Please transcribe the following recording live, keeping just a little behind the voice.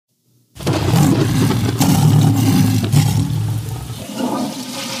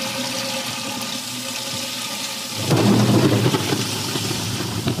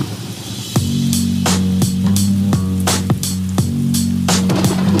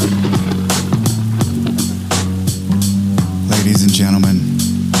gentlemen,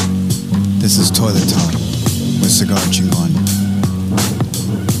 this is Toilet Talk with Cigar Chingon,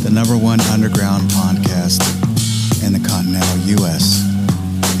 the #1 underground podcast in the continental U.S.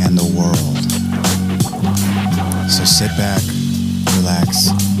 and the world. So sit back, relax,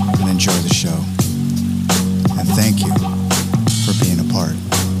 and enjoy the show. And thank you for being a part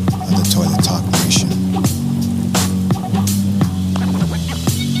of the Toilet Talk Nation.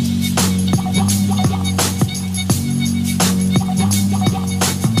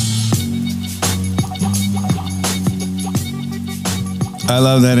 I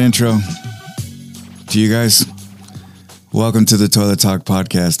love that intro. To you guys, welcome to the Toilet Talk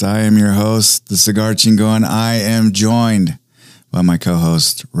podcast. I am your host, the Cigar Chingon. I am joined by my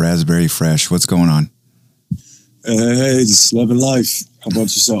co-host, Raspberry Fresh. What's going on? Hey, just loving life. How about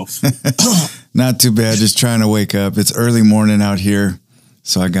yourself? Not too bad. Just trying to wake up. It's early morning out here,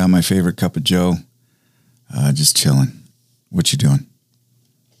 so I got my favorite cup of Joe. Just chilling. What you doing?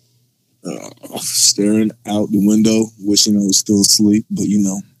 Staring out the window, wishing I was still asleep, but you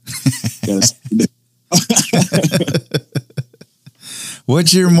know.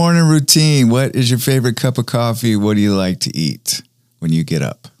 What's your morning routine? What is your favorite cup of coffee? What do you like to eat when you get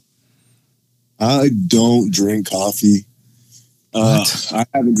up? I don't drink coffee. I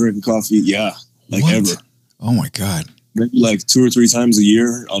haven't drinking coffee, ever. Oh my God. Maybe like 2 or 3 times a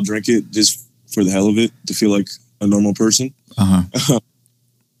year, I'll drink it just for the hell of it to feel like a normal person.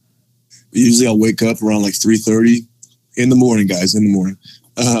 Usually I'll wake up around like 3:30 in the morning, guys, in the morning.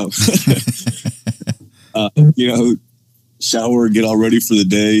 Shower, get all ready for the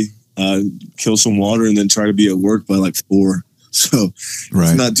day, kill some water, and then try to be at work by like 4. So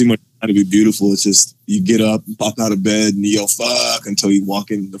It's not too much time to be beautiful. It's just you get up, pop out of bed, and you yell fuck until you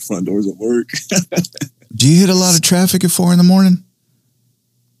walk in the front doors at work. Do you hit a lot of traffic at 4 in the morning?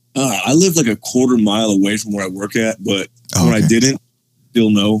 I live like a quarter mile away from where I work at, but when I didn't, still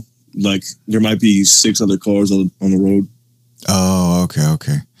know. Like there might be 6 other cars on the road. Oh,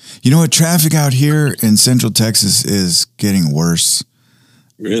 okay. You know what? Traffic out here in Central Texas is getting worse.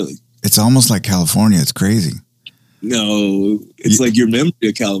 Really? It's almost like California. It's crazy. No, it's like your memory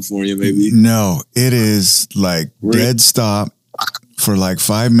of California, maybe. No, it is like dead stop for like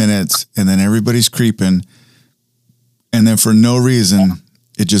 5 minutes, and then everybody's creeping, and then for no reason,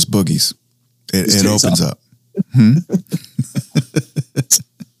 it just boogies. It opens up.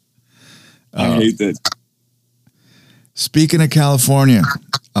 I hate that. Speaking of California,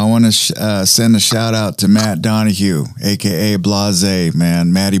 I want to send a shout out to Matt Donahue, a.k.a. Blase,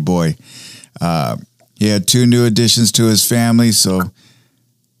 man, Matty Boy. He had 2 new additions to his family, so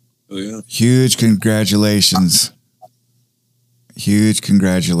huge congratulations. Huge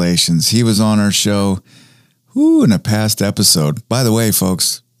congratulations. He was on our show in a past episode. By the way,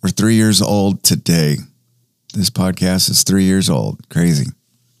 folks, we're 3 years old today. This podcast is 3 years old. Crazy.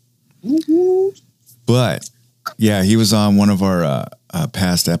 But yeah, he was on one of our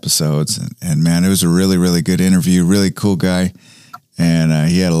past episodes, and man, it was a really, really good interview. Really cool guy, and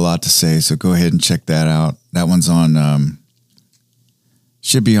he had a lot to say. So go ahead and check that out. That one's on,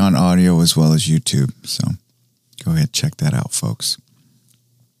 should be on audio as well as YouTube. So go ahead, check that out, folks.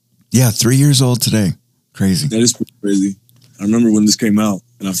 Yeah, 3 years old today. Crazy. That is pretty crazy. I remember when this came out,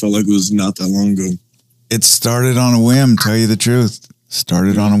 and I felt like it was not that long ago. It started on a whim. Tell you the truth,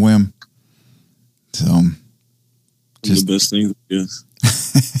 started on a whim. So. Just the best thing, yes.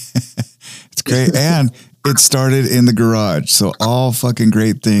 It's great. And it started in the garage. So all fucking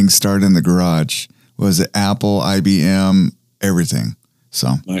great things start in the garage. Was it Apple, IBM, everything?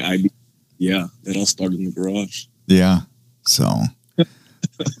 So it all started in the garage. Yeah. So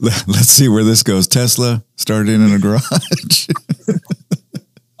let's see where this goes. Tesla started in a garage.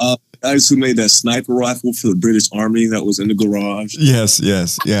 Guys who made that sniper rifle for the British Army that was in the garage. Yes.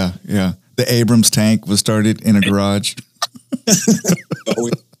 Yeah. The Abrams tank was started in a garage.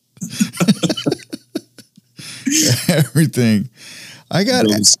 Everything. I got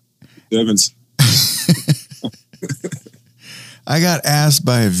asked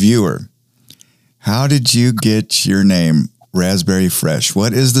by a viewer, how did you get your name, Raspberry Fresh?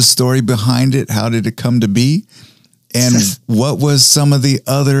 What is the story behind it? How did it come to be? And what was some of the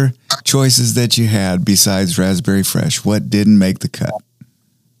other choices that you had besides Raspberry Fresh? What didn't make the cut?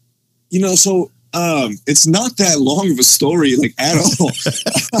 It's not that long of a story, like, at all.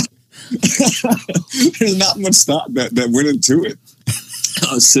 There's not much thought that went into it.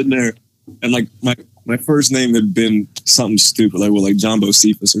 I was sitting there, and like my first name had been something stupid, like Jumbo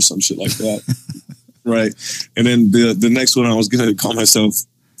Cephas or some shit like that, right? And then the next one I was gonna call myself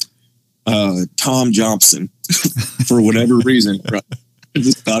Tom Johnson for whatever reason. Right? I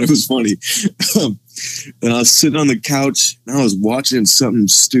just thought it was funny. And I was sitting on the couch and I was watching something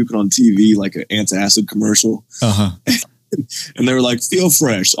stupid on TV, like an antacid commercial. Uh-huh. And they were like, feel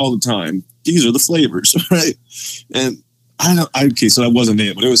fresh all the time. These are the flavors, right? And I don't know. Okay, so that wasn't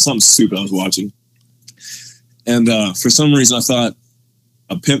it, but it was something stupid I was watching. And for some reason, I thought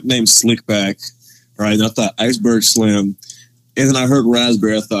a pimp named Slickback, right? And I thought Iceberg Slim. And then I heard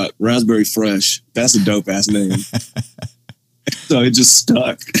Raspberry. I thought Raspberry Fresh. That's a dope ass name. So it just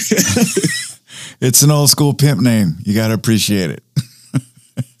stuck. It's an old school pimp name. You got to appreciate it.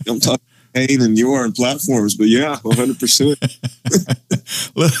 I'm talking pain and you are in platforms, but yeah, 100%.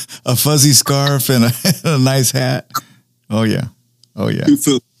 A fuzzy scarf and a nice hat. Oh yeah. Oh yeah. 2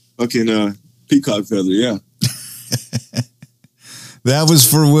 foot fucking peacock feather. Yeah. That was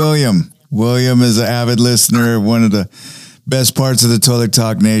for William. William is an avid listener. One of the best parts of the Toilet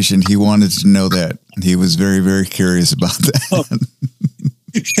Talk Nation. He wanted to know that. He was very, very curious about that.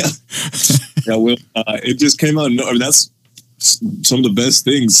 Yeah, well, it just came out. I mean, that's some of the best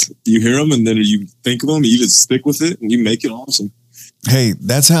things. You hear them and then you think of them and you just stick with it and you make it awesome. Hey,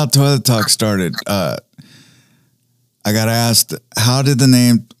 that's how Toilet Talk started. I got asked, how did the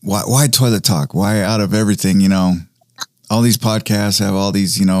name, why Toilet Talk? Why out of everything, you know, all these podcasts have all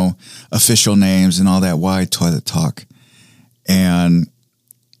these, you know, official names and all that. Why Toilet Talk? And,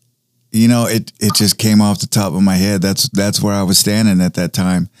 you know, it just came off the top of my head. That's where I was standing at that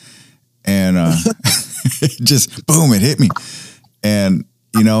time. And it just, boom, it hit me. And,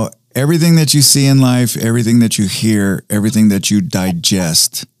 you know, everything that you see in life, everything that you hear, everything that you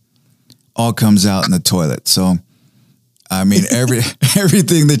digest, all comes out in the toilet. So, I mean,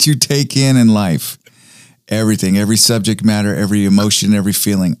 everything that you take in life, everything, every subject matter, every emotion, every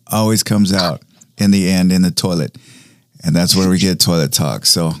feeling always comes out in the end in the toilet. And that's where we get Toilet Talk.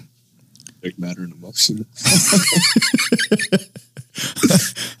 So, subject matter and emotion.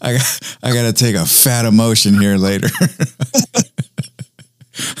 I got to take a fat emotion here later.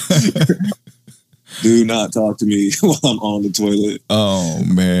 Do not talk to me while I'm on the toilet. Oh,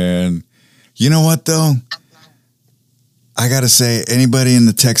 man. You know what, though? I got to say, anybody in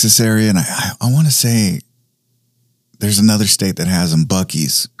the Texas area, and I want to say there's another state that has them,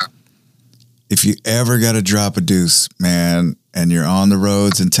 Buc-ee's. If you ever got to drop a deuce, man, and you're on the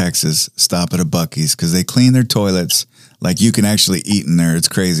roads in Texas, stop at a Buc-ee's because they clean their toilets like you can actually eat in there. It's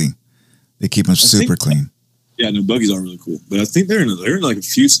crazy. They keep them super clean. Yeah, no, Buc-ee's are really cool. But I think they're in like a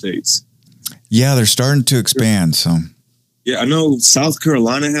few states. Yeah, they're starting to expand. So, yeah, I know South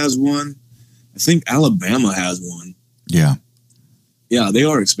Carolina has one. I think Alabama has one. Yeah. Yeah, they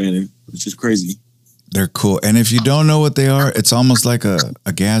are expanding, which is crazy. They're cool. And if you don't know what they are, it's almost like a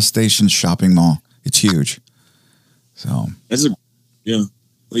gas station shopping mall. It's huge. So that's yeah.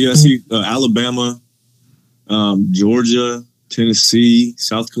 Well, yeah, I see Alabama, Georgia, Tennessee,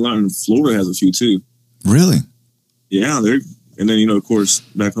 South Carolina, and Florida has a few too. Really? Yeah, and then, you know, of course,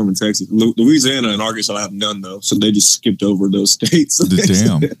 back home in Texas, Louisiana and Arkansas have none though, so they just skipped over those states.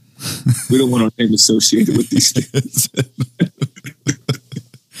 Damn. We don't want our name associated with these states.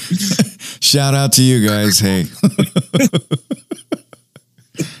 Shout out to you guys. Hey,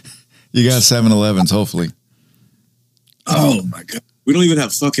 you got 7-Elevens, hopefully. Oh my God. We don't even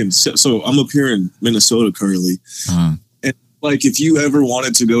have fucking, so I'm up here in Minnesota currently. Uh-huh. And like, if you ever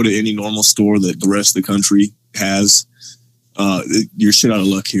wanted to go to any normal store that the rest of the country has, you're shit out of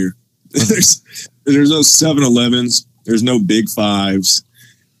luck here. There's no 7-Elevens. There's no Big Fives,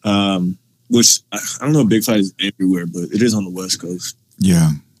 which I don't know. Big Five is everywhere, but it is on the West Coast.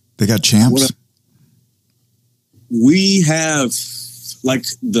 Yeah. They got Champs. We have like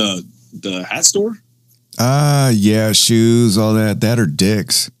the hat store. Yeah, shoes, all that or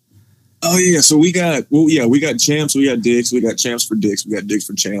Dick's. Oh yeah, so we got Champs, we got Dick's, we got Champs for Dick's, we got Dick's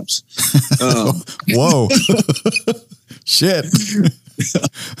for Champs. Whoa, shit.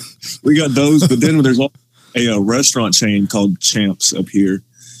 We got those, but then there's a restaurant chain called Champs up here.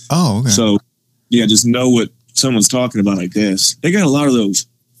 Oh, okay. So yeah, just know what someone's talking about. I guess they got a lot of those.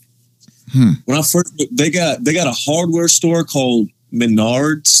 When I first, they got a hardware store called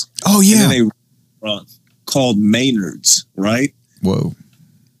Menards. Oh yeah, and then called Maynards, right? Whoa.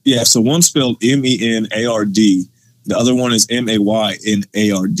 Yeah, so one's spelled Menard. The other one is Maynard.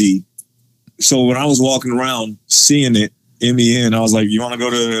 So when I was walking around seeing it, MEN, I was like, you want to go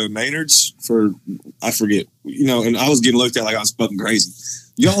to Maynard's for, I forget, you know, and I was getting looked at like I was fucking crazy.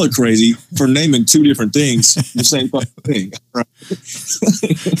 Y'all are crazy for naming two different things, the same fucking thing. Right?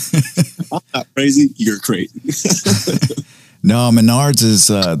 I'm not crazy, you're crazy. No, Menards is,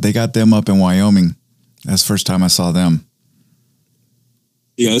 they got them up in Wyoming. That's the first time I saw them.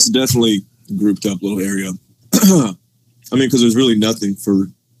 Yeah, it's definitely a grouped up little area. I mean, because there's really nothing for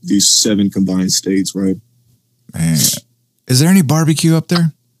these 7 combined states, right? Man. Is there any barbecue up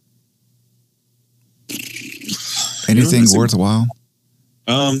there? Anything worthwhile?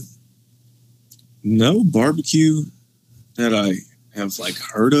 No barbecue that I have like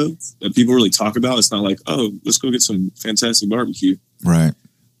heard of that people really talk about. It's not like, oh, let's go get some fantastic barbecue. Right.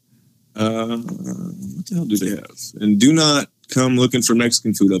 What the hell do they have? And do not come looking for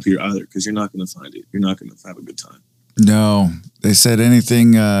Mexican food up here either, because you're not going to find it. You're not going to have a good time. No, they said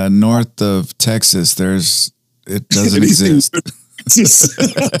anything north of Texas, it doesn't exist.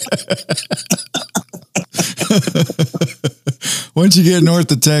 Once you get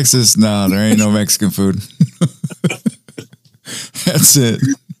north of Texas, no, there ain't no Mexican food. That's it.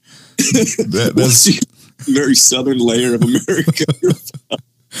 That's very southern layer of America.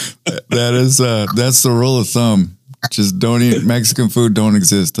 That's the rule of thumb. Just don't eat Mexican food. Don't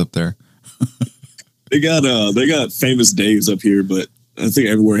exist up there. They got Famous Dave's up here, but I think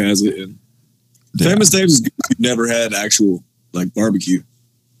everywhere has it. And Famous Dave's is good if you've never had actual like barbecue.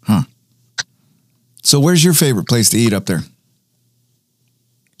 Huh. So where's your favorite place to eat up there?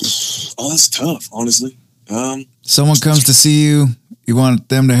 Oh, that's tough, honestly. Someone comes to see you. You want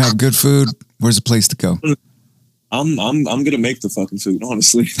them to have good food. Where's the place to go? I'm gonna make the fucking food,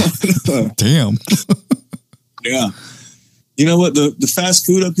 honestly. Damn. Yeah. You know what? The fast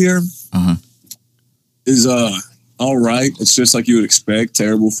food up here is all right. It's just like you would expect.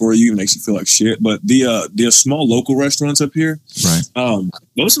 Terrible for you. It makes you feel like shit. But the small local restaurants up here, right?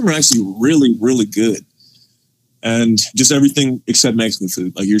 Most of them are actually really, really good. And just everything except Mexican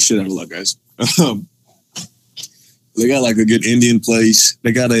food. Like, you're shit out of luck, guys. They got like a good Indian place.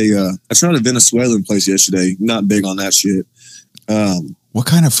 They got I tried a Venezuelan place yesterday. Not big on that shit. What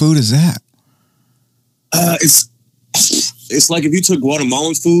kind of food is that? It's like if you took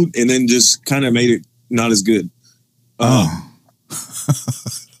Guatemalan food and then just kind of made it not as good. Right,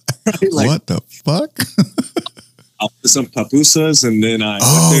 like, what the fuck? I'll put some papusas and then I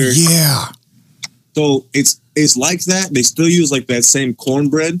yeah. So it's like that. They still use like that same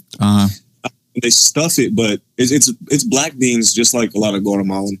cornbread. They stuff it, but it's black beans, just like a lot of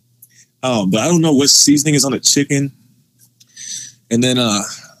Guatemalan. But I don't know what seasoning is on the chicken. And then I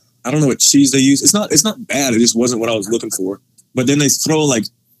don't know what cheese they use. It's not bad. It just wasn't what I was looking for. But then they throw like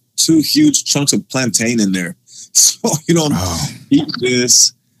 2 huge chunks of plantain in there. So eat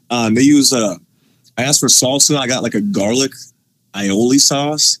this. They use I asked for salsa. I got like a garlic aioli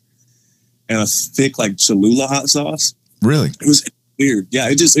sauce and a thick like Cholula hot sauce. Really? It was weird. Yeah,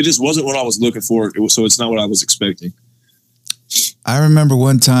 it just wasn't what I was looking for. So it's not what I was expecting. I remember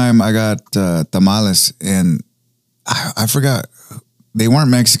one time I got tamales and I forgot. They weren't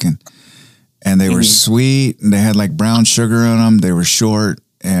Mexican and they were sweet and they had like brown sugar on them. They were short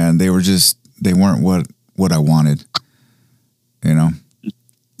and they weren't what I wanted, you know?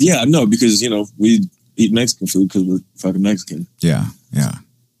 Yeah, no, because, we eat Mexican food because we're fucking Mexican. Yeah. Yeah.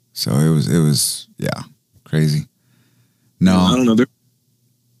 So it was crazy. No, I don't know.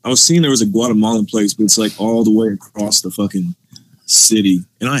 I was seeing there was a Guatemalan place, but it's like all the way across the fucking city.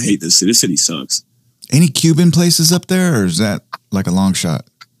 And I hate this city. This city sucks. Any Cuban places up there, or is that like a long shot?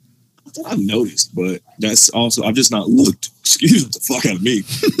 I've noticed, but that's also, I've just not looked. Excuse the fuck out of me.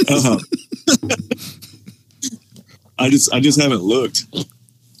 I just haven't looked.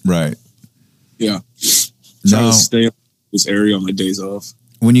 Right. Yeah. Trying to stay in this area on my days off.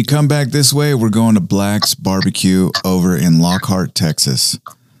 When you come back this way, we're going to Black's Barbecue over in Lockhart, Texas.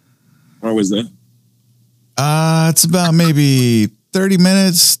 Where was that? It's about maybe 30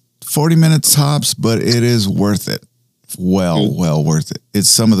 minutes, 40 minutes tops, but it is worth it. Well worth it. It's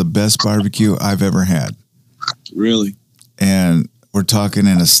some of the best barbecue I've ever had. Really? And we're talking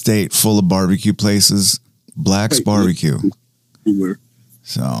in a state full of barbecue places. Black's Barbecue.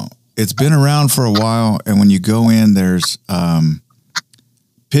 So it's been around for a while, and when you go in, there's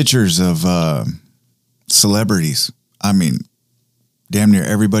pictures of celebrities. I mean, damn near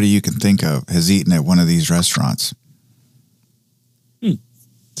everybody you can think of has eaten at one of these restaurants.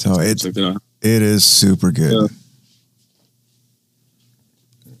 So it is super good. Yeah.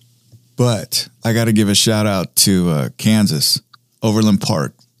 But I got to give a shout out to Kansas, Overland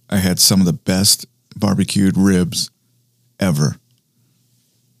Park. I had some of the best barbecued ribs ever.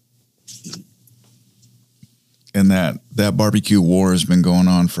 And that barbecue war has been going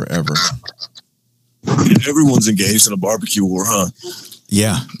on forever. Everyone's engaged in a barbecue war, huh?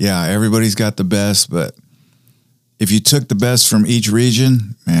 Yeah. Everybody's got the best, but if you took the best from each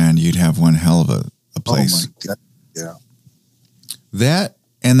region, man, you'd have one hell of a place. Oh my God. Yeah. That,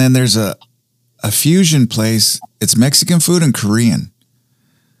 and then there's a fusion place. It's Mexican food and Korean.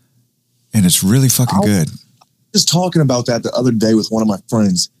 And it's really fucking good. just talking about that the other day with one of my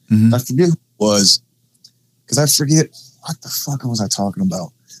friends. Mhm. I forget who it was, because I forget what the fuck was I talking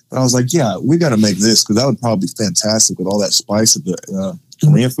about. But I was like, yeah, we got to make this, because that would probably be fantastic with all that spice that the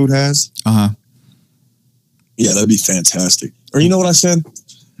Korean food has. Uh-huh. Yeah, that'd be fantastic. Or you know what I said?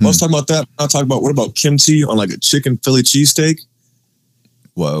 I was talking about that. I talking about, what about kimchi on like a chicken Philly cheesesteak?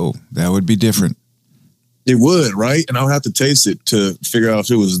 Whoa, that would be different. It would, right? And I would have to taste it to figure out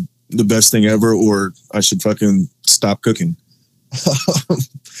if it was the best thing ever or I should fucking stop cooking.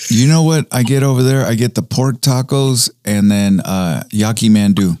 You know what I get over there? I get the pork tacos and then yaki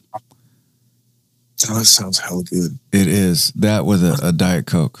mandu. Oh, that sounds hella good. It is. That with a Diet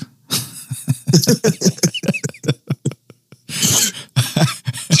Coke.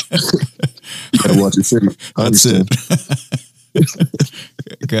 You gotta watch your city. That's it.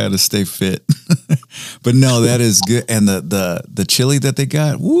 Gotta stay fit. But no, that is good. And the chili that they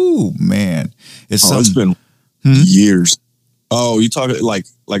got, woo, man. It's been years. Oh, you talking like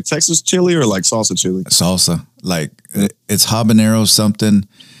Texas chili or like salsa chili? Salsa. Like it's habanero something,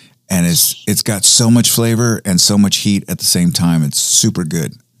 and it's got so much flavor and so much heat at the same time. It's super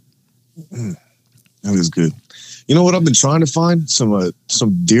good. That is good. You know what I've been trying to find? Some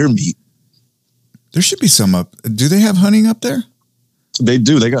deer meat. There should be some up. Do they have hunting up there? They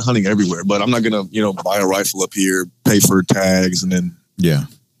do. They got hunting everywhere, but I'm not gonna, buy a rifle up here, pay for tags, and then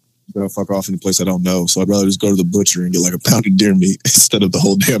fuck off in a place I don't know. So I'd rather just go to the butcher and get like a pound of deer meat instead of the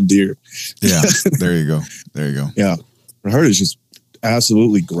whole damn deer. Yeah, there you go. There you go. Yeah, I heard it's just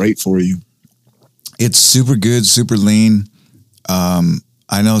absolutely great for you. It's super good, super lean.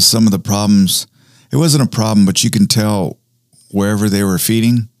 I know some of the problems. It wasn't a problem, but you can tell wherever they were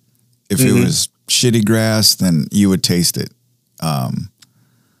feeding. If it was shitty grass, then you would taste it.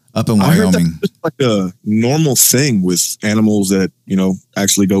 Up in Wyoming, it's like a normal thing with animals that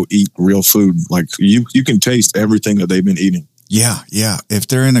actually go eat real food. Like you can taste everything that they've been eating. Yeah. If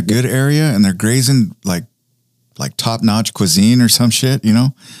they're in a good area and they're grazing like top notch cuisine or some shit,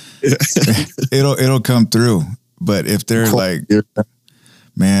 it'll come through. But if they're like,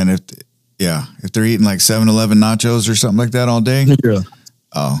 man, if they're eating like 7-Eleven nachos or something like that all day,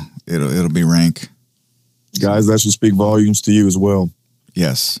 it'll be rank. Guys, that should speak volumes to you as well.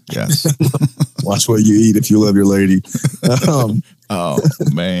 Yes. Watch what you eat if you love your lady. Oh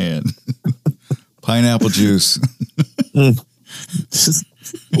man, pineapple juice.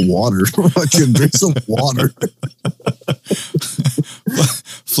 Water. I can drink some water.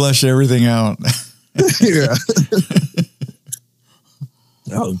 Flush everything out. Yeah.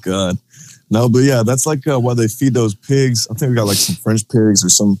 Oh God. No, but yeah, that's like why they feed those pigs. I think we got like some French pigs or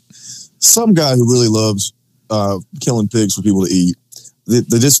some guy who really loves killing pigs for people to eat.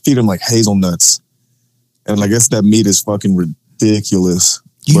 They just feed them like hazelnuts, and I guess that meat is fucking ridiculous.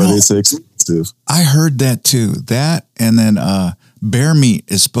 But it's expensive. I heard that too. That and then bear meat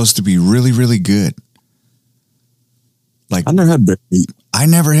is supposed to be really, really good. Like I never had bear meat. I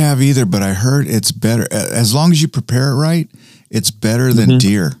never have either, but I heard it's better as long as you prepare it right. It's better than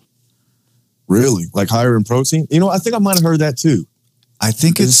deer. Really, like higher in protein. I think I might have heard that too. I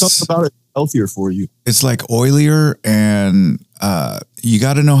think it's something about it healthier for you. It's like oilier, and you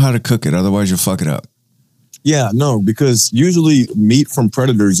got to know how to cook it, otherwise you'll fuck it up. Yeah, no, because usually meat from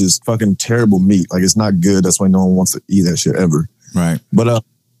predators is fucking terrible meat. Like it's not good. That's why no one wants to eat that shit ever. Right. But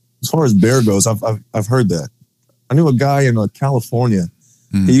as far as bear goes, I've heard that. I knew a guy in California.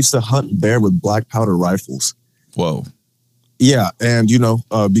 He used to hunt bear with black powder rifles. Whoa. Yeah, and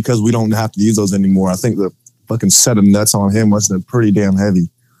because we don't have to use those anymore, I think the fucking set of nuts on him must have been pretty damn heavy.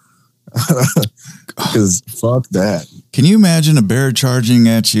 Because fuck that. Can you imagine a bear charging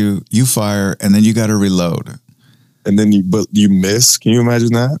at you, you fire, and then you got to reload? And then you miss? Can you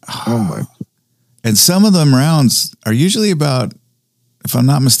imagine that? Oh my. And some of them rounds are usually about, if I'm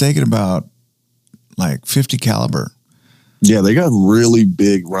not mistaken, about like 50 caliber. Yeah, they got really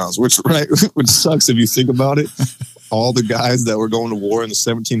big rounds, which sucks if you think about it. All the guys that were going to war in the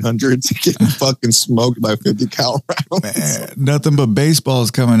 1700s getting fucking smoked by 50 cal rounds. Man, nothing but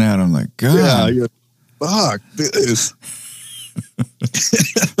baseballs coming at them. Like, God. Yeah, fuck this.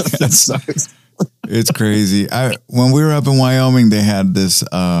 That sucks. It's crazy. When we were up in Wyoming, they had this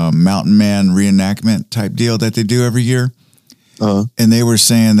Mountain Man reenactment type deal that they do every year. And they were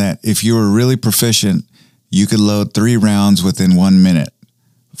saying that if you were really proficient, you could load 3 rounds within 1 minute.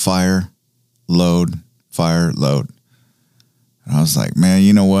 Fire, load, fire, load. And I was like, man,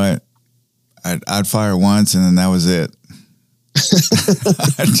 you know what? I'd fire once and then that was it.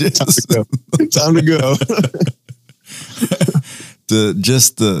 Time to go.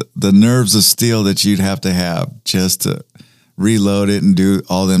 The nerves of steel that you'd have just to reload it and do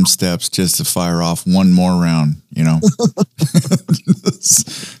all them steps just to fire off one more round, you know?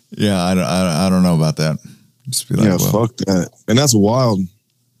 Yeah, I don't know about that. Just be like, yeah, fuck that. And that's wild.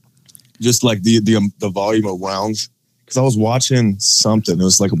 Just like the volume of rounds. Because I was watching something. It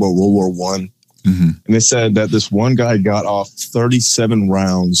was like about World War One. And they said that this one guy got off 37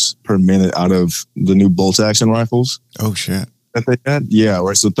 rounds per minute out of the new bolt action rifles. Oh, shit. That they had? Yeah,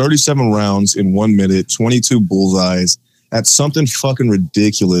 right. So 37 rounds in 1 minute, 22 bullseyes at something fucking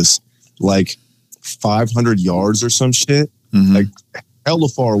ridiculous, like 500 yards or some shit. Like hella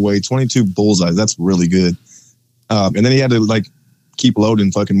far away, 22 bullseyes. That's really good. And then he had to like keep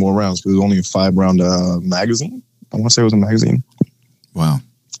loading fucking more rounds because it was only a 5-round magazine. I want to say it was a magazine. Wow.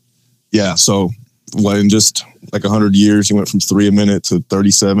 Yeah. So in just like 100 years, he went from 3 a minute to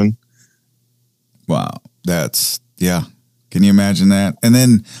 37. Wow. That's, yeah. Can you imagine that? And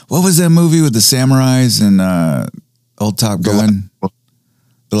then what was that movie with the samurais and old Top Gun?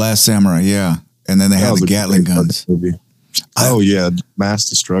 The Last Samurai, yeah. And then they had the Gatling guns. Oh, yeah. Mass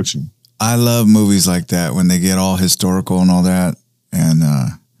destruction. I love movies like that when they get all historical and all that. And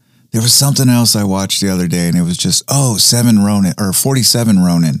there was something else I watched the other day, and it was just, 47 Ronin.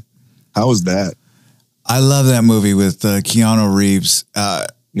 How was that? I love that movie with Keanu Reeves.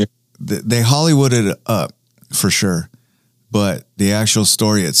 They Hollywooded it up for sure, but the actual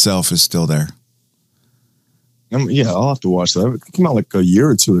story itself is still there. Yeah, I'll have to watch that. It came out like a year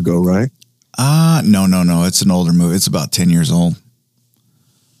or two ago, right? No. It's an older movie. It's about 10 years old.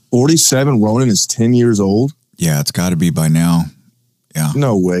 47 Ronin is 10 years old? Yeah, it's got to be by now. Yeah.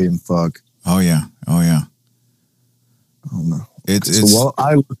 No way in fuck. Oh, yeah. Oh, no. It's while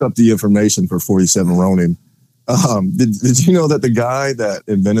I looked up the information for 47 Ronin, did you know that the guy that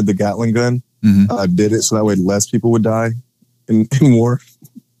invented the Gatling gun did it so that way less people would die in war?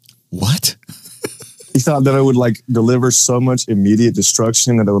 What? He thought that it would like deliver so much immediate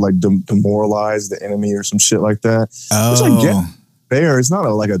destruction that it would like demoralize the enemy or some shit like that. Oh. Which I get there. It's not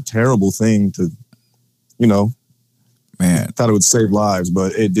a terrible thing to, Man. Thought it would save lives,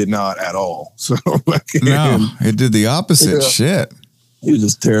 but it did not at all. So no, it did the opposite. Shit. You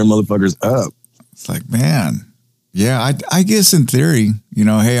just tearing motherfuckers up. It's like, man. Yeah, I guess in theory,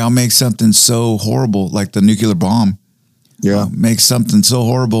 hey, I'll make something so horrible like the nuclear bomb. Yeah. Make something so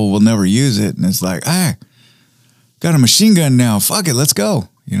horrible we'll never use it. And it's like, got a machine gun now. Fuck it, let's go.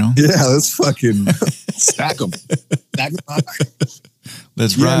 Yeah, let's fucking stack them.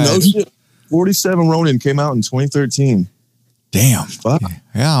 Let's ride. No shit. 47 Ronin came out in 2013. Damn. Fuck.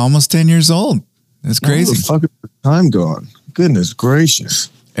 Yeah, almost 10 years old. That's crazy. Where the fuck is the time gone? Goodness gracious.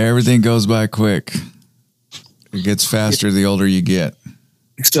 Everything goes by quick. It gets faster the older you get.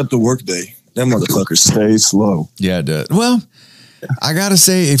 Except the workday. Them motherfuckers stay slow. Yeah, it does. Well, I gotta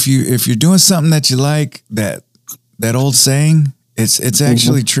say, if you're doing something that you like, that old saying, it's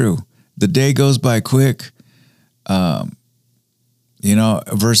actually true. The day goes by quick, versus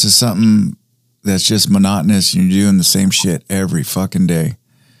something that's just monotonous. You're doing the same shit every fucking day,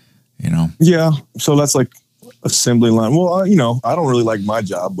 Yeah. So that's like assembly line. Well, I don't really like my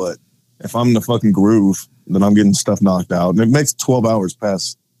job, but if I'm in the fucking groove, then I'm getting stuff knocked out. And it makes 12 hours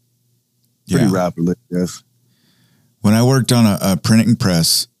pass pretty rapidly, yes. When I worked on a printing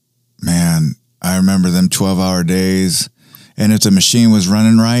press, man, I remember them 12-hour days. And if the machine was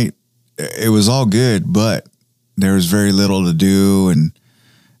running right, it was all good, but there was very little to do.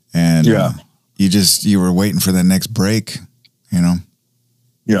 And you were waiting for the next break, Yeah.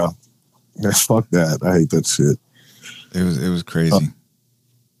 Fuck that. I hate that shit. It was crazy.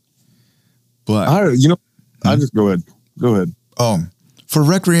 But I just go ahead. Go ahead. Oh, for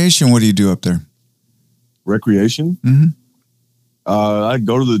recreation, what do you do up there? Recreation? Mm-hmm. I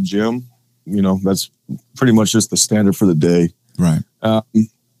go to the gym. That's pretty much just the standard for the day. Right.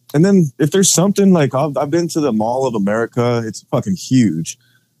 And then if there's something like I've been to the Mall of America, it's fucking huge.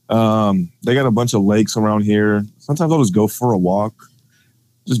 They got a bunch of lakes around here. Sometimes I'll just go for a walk.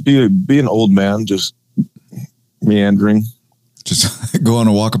 Just be an old man, just meandering. Just go on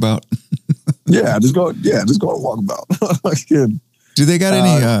a walkabout. Just go on a walkabout. Do they got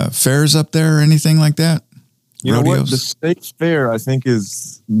any fairs up there or anything like that? You know what? The state fair, I think,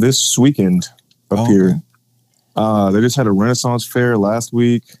 is this weekend up here. They just had a Renaissance fair last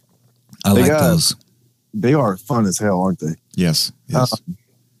week. I like those. They are fun as hell, aren't they? Yes.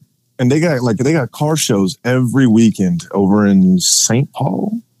 And they got car shows every weekend over in St.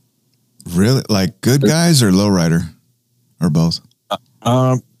 Paul. Really? Like good guys or lowrider? Or both?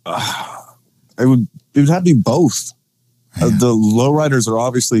 It would have to be both. Yeah. The lowriders are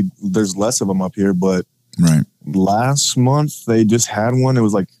obviously, there's less of them up here, but right. Last month they just had one. It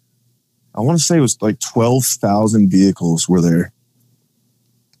was like I want to say it was like 12,000 vehicles were there.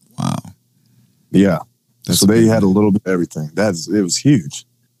 Wow. Yeah. That's so they big. had a little bit of everything. It was huge.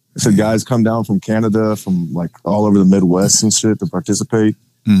 They said guys come down from Canada, from like all over the Midwest and shit to participate.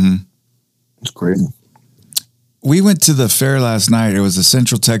 Mm-hmm. It's crazy. We went to the fair last night. It was the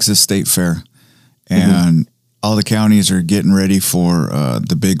Central Texas State Fair, and all the counties are getting ready for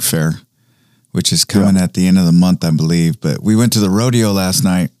the big fair, which is coming at the end of the month, I believe. But we went to the rodeo last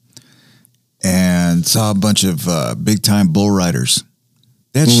night and saw a bunch of big time bull riders.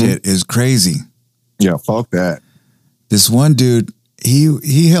 That shit is crazy. Yeah, fuck that. This one dude,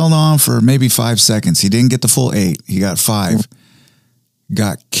 he held on for maybe 5 seconds. He didn't get the full 8. He got 5.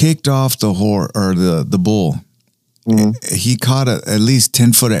 Got kicked off the the bull. He caught at least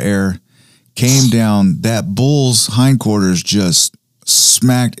 10 foot of air, came down. That bull's hindquarters just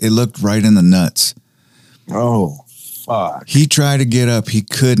smacked. It looked right in the nuts. Oh, fuck. He tried to get up. He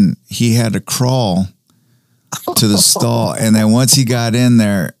couldn't. He had to crawl to the stall. And then once he got in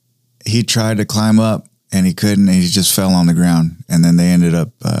there, he tried to climb up and he couldn't. And he just fell on the ground. And then they ended up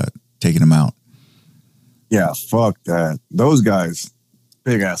taking him out. Yeah, fuck that. Those guys,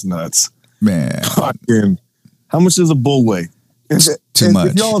 big ass nuts. Man. Fucking, how much does a bull weigh? Too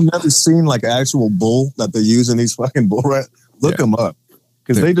much. If y'all have never seen like an actual bull that they use in these fucking bull rides, look them up.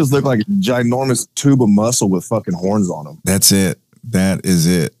 Because they just look like a ginormous tube of muscle with fucking horns on them. That's it. That is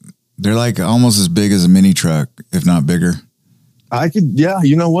it. They're like almost as big as a mini truck, if not bigger.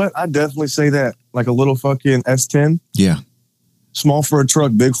 You know what? I'd definitely say that. Like a little fucking S10. Yeah. Small for a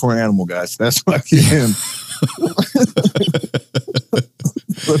truck, big for an animal, guys. That's fucking him.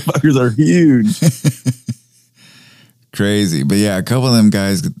 Motherfuckers are huge. Crazy. But yeah, a couple of them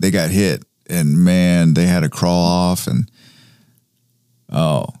guys, they got hit and man, they had to crawl off and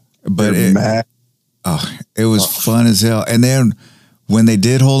it was fun as hell. And then when they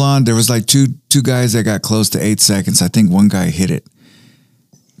did hold on, there was like two guys that got close to 8 seconds. I think one guy hit it.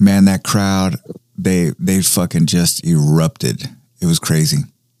 Man, that crowd, they fucking just erupted. It was crazy.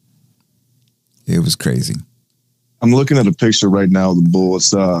 It was crazy. I'm looking at a picture right now of the bull. It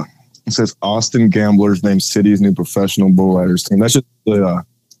says Austin Gamblers named city's new professional bull riders team. That's just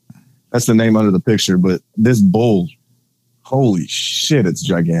that's the name under the picture. But this bull, holy shit, it's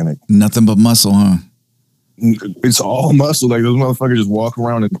gigantic. Nothing but muscle, huh? It's all muscle. Like those motherfuckers just walk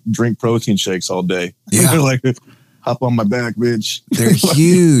around and drink protein shakes all day. Yeah. They're like, hop on my back, bitch. They're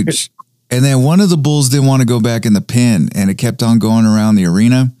huge. And then one of the bulls didn't want to go back in the pen, and it kept on going around the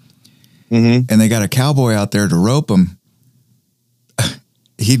arena. And they got a cowboy out there to rope him.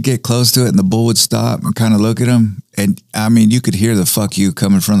 He'd get close to it, and the bull would stop and kind of look at him. And I mean, you could hear the "fuck you"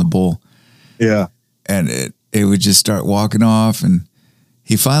 coming from the bull. Yeah. And it would just start walking off, and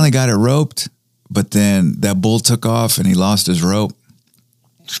he finally got it roped. But then that bull took off, and he lost his rope.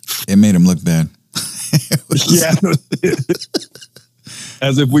 It made him look bad. Yeah.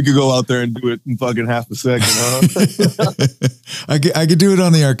 As if we could go out there and do it in fucking half a second, huh? I could do it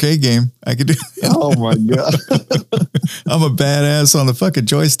on the arcade game. I could do it. Oh my God. I'm a badass on the fucking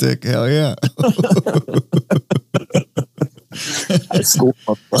joystick. Hell yeah. High school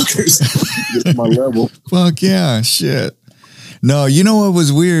motherfuckers. Get my level. Fuck yeah. Shit. No, you know what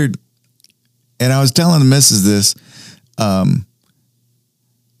was weird? And I was telling the missus this.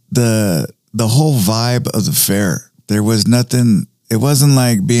 The whole vibe of the fair, there was nothing. It wasn't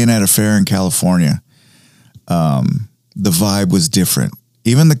like being at a fair in California. The vibe was different.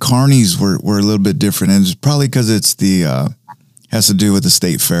 Even the carnies were a little bit different. And it's probably because it's has to do with the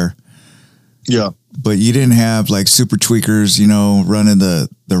state fair. Yeah. But you didn't have like super tweakers, running the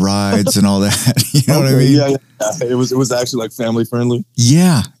rides and all that. You know what I mean? Yeah. It was actually like family friendly.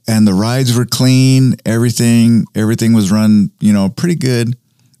 Yeah. And the rides were clean. Everything was run, pretty good.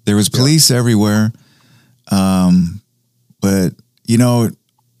 There was police everywhere. But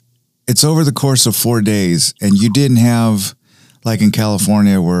it's over the course of 4 days, and you didn't have like in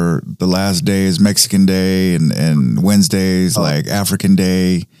California where the last day is Mexican Day and Wednesdays like African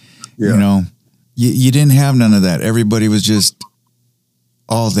Day. Yeah. You didn't have none of that. Everybody was just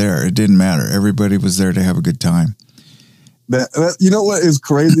all there. It didn't matter. Everybody was there to have a good time. That you know what is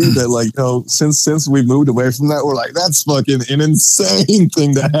crazy that since we moved away from that, we're like, that's fucking an insane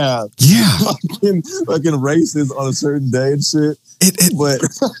thing to have. Yeah. fucking races on a certain day and shit. But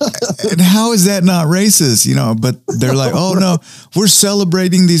and how is that not racist? But they're like, oh no, we're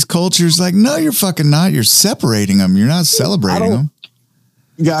celebrating these cultures. Like, no, you're fucking not. You're separating them. You're not celebrating them.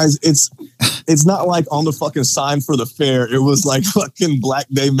 Guys, it's not like on the fucking sign for the fair. It was like fucking Black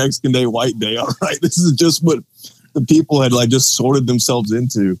Day, Mexican Day, White Day. All right. This is just what the people had just sorted themselves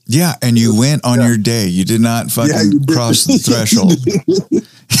into. Yeah. And you went on your day. You did not fucking cross the threshold.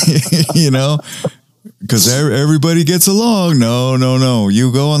 you know, because everybody gets along. No.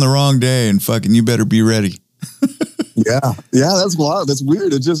 You go on the wrong day and fucking you better be ready. Yeah, that's wild. That's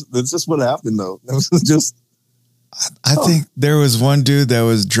weird. That's just what happened though. It was just. I think there was one dude that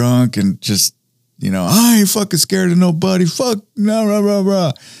was drunk and just, you know, I ain't fucking scared of nobody. Fuck, no, blah, blah,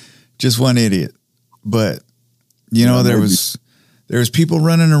 blah. Just one idiot. But, you know, there was people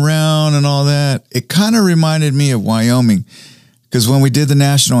running around and all that. It kind of reminded me of Wyoming because when we did the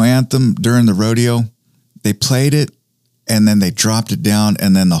national anthem during the rodeo, they played it and then they dropped it down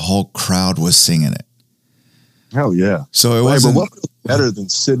and then the whole crowd was singing it. Hell yeah. So it wasn't. But what was better than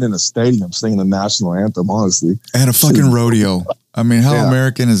sitting in a stadium singing the national anthem, honestly? At a fucking rodeo. I mean, how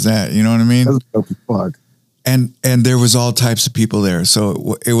American is that? You know what I mean? Fuck. And there was all types of people there.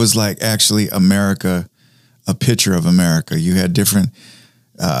 So it was like actually America, a picture of America. You had different,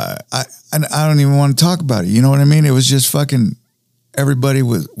 I don't even want to talk about it. You know what I mean? It was just fucking, everybody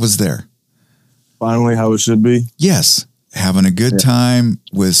was there. Finally, how it should be. Yes. Having a good time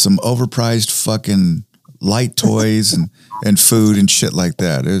with some overpriced fucking light toys and food and shit like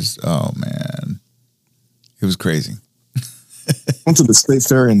that. Oh man, it was crazy. Went to the state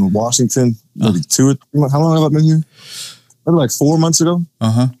fair in Washington maybe 2 or 3 months. How long have I been here? Maybe like 4 months ago.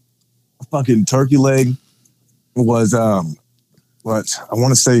 A fucking turkey leg was what I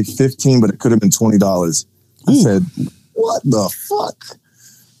want to say 15, but it could have been $20. I said, what the fuck?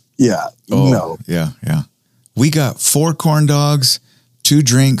 Yeah. No. Yeah. We got 4 corn dogs, 2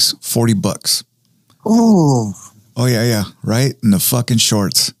 drinks, $40. Oh yeah, right in the fucking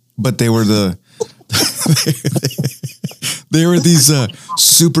shorts. But they were they were these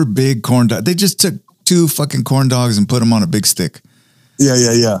super big corn dogs. They just took 2 fucking corn dogs and put them on a big stick.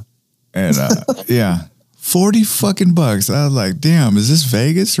 Yeah. And 40 fucking bucks. I was like, damn, is this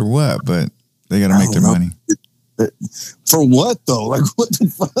Vegas or what? But they got to make their money. For what though? Like what the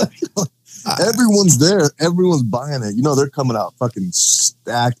fuck? Everyone's there. Everyone's buying it. You know, they're coming out fucking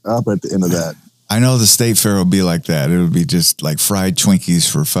stacked up at the end of that. I know the state fair will be like that. It'll be just like fried Twinkies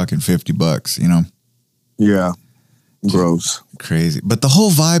for fucking $50, you know? Yeah. Gross. Crazy. But the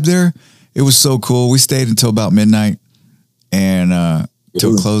whole vibe there, it was so cool. We stayed until about midnight and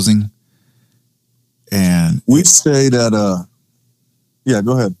till closing. And we stayed at yeah,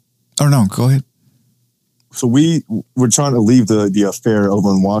 go ahead. Oh no, go ahead. So we were trying to leave the fair over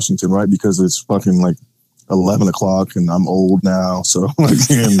in Washington, right? Because it's fucking like 11 o'clock and I'm old now. So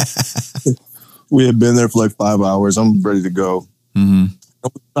we had been there for like 5 hours. I'm ready to go. We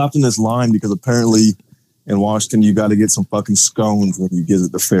stopped in this line because apparently in Washington, you got to get some fucking scones when you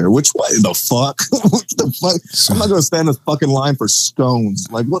visit the fair. Which way the fuck? What the fuck? I'm not going to stand in this fucking line for scones.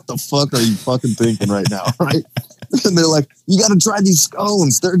 Like, what the fuck are you fucking thinking right now, right? And they're like, you got to try these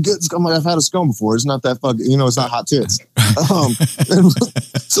scones. They're good. I'm like, I've had a scone before. It's not that fucking, you know, it's not hot tits.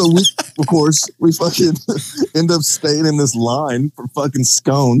 So we fucking end up staying in this line for fucking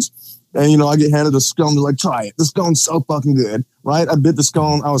scones. And, you know, I get handed a scone. They're like, try it. The scone's so fucking good, right? I bit the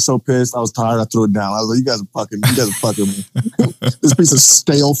scone. I was so pissed. I was tired. I threw it down. I was like, you guys are fucking me. This piece of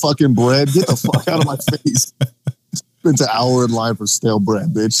stale fucking bread. Get the fuck out of my face. Spent an hour in line for stale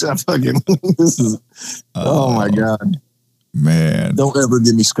bread, bitch. I fucking, this is, oh my God. Man. Don't ever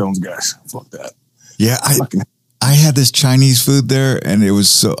give me scones, guys. Fuck that. Yeah, I had this Chinese food there and I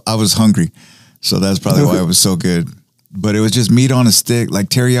was hungry. So that's probably why it was so good. But it was just meat on a stick, like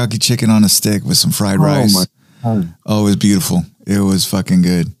teriyaki chicken on a stick with some fried rice. Oh, it was beautiful. It was fucking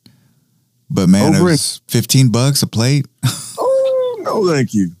good. But man, it was $15 a plate. Oh, no,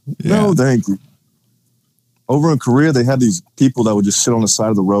 thank you. Yeah. No, thank you. Over in Korea, they had these people that would just sit on the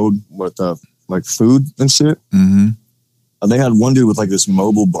side of the road with like food and shit. They had one dude with like this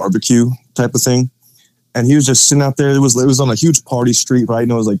mobile barbecue type of thing. And he was just sitting out there. It was on a huge party street, right?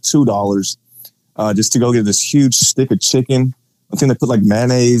 And it was like $2. Just to go get this huge stick of chicken. I think they put like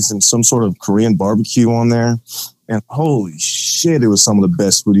mayonnaise and some sort of Korean barbecue on there. And holy shit, it was some of the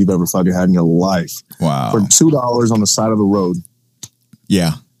best food you've ever fucking had in your life. Wow. For $2 on the side of the road.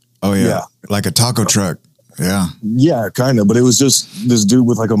 Yeah. Oh, yeah. Like a taco truck. Yeah. Yeah, kind of. But it was just this dude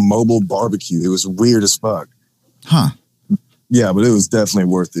with like a mobile barbecue. It was weird as fuck. Huh. Yeah, but it was definitely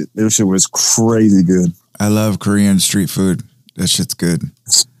worth it. This shit was crazy good. I love Korean street food. That shit's good.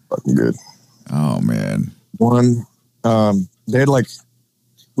 It's fucking good. Oh, man. They had like,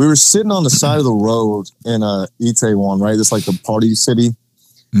 we were sitting on the side of the road in Itaewon, right? It's like the party city.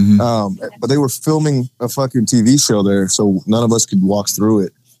 But they were filming a fucking TV show there, so none of us could walk through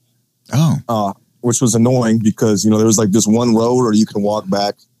it. Oh. Which was annoying because, you know, there was like this one road or you can walk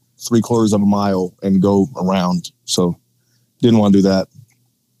back 3/4 of a mile and go around. So didn't want to do that.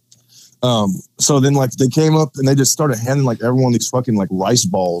 So then like they came up and they just started handing like everyone these fucking like rice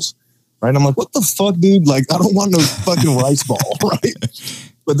balls. Right. And I'm like, what the fuck, dude? Like, I don't want no fucking rice ball, right?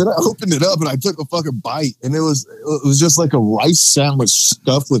 But then I opened it up and I took a fucking bite, and it was just like a rice sandwich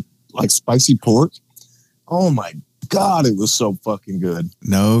stuffed with like spicy pork. Oh my God, it was so fucking good.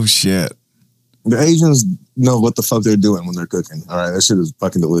 No shit. The Asians know what the fuck they're doing when they're cooking. All right, that shit is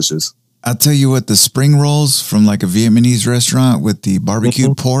fucking delicious. I'll tell you what, the spring rolls from like a Vietnamese restaurant with the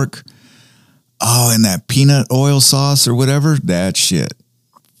barbecued pork. Oh, and that peanut oil sauce or whatever, that shit.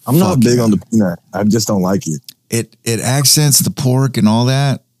 I'm not big on the peanut. I just don't like it. It accents the pork and all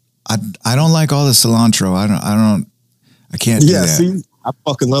that. I don't like all the cilantro. I can't do that. See, I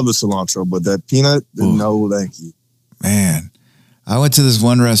fucking love the cilantro, but that peanut, no, thank you. Man, I went to this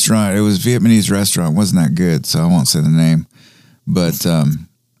one restaurant. It was a Vietnamese restaurant. It wasn't that good, so I won't say the name. But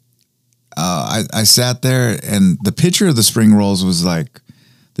I sat there, and the picture of the spring rolls was like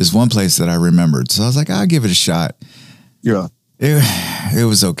this one place that I remembered. So I was like, I'll give it a shot. Yeah. It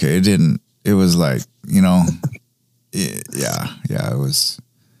was okay. It was like, you know, it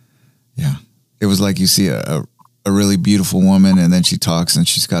was like you see a really beautiful woman, and then she talks and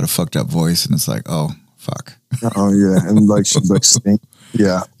she's got a fucked up voice, and it's like, oh, fuck. Oh, yeah. And like, she's like, stink.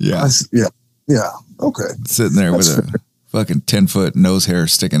 Yeah. Yeah. Yeah. Okay. Sitting there with a fucking 10-foot nose hair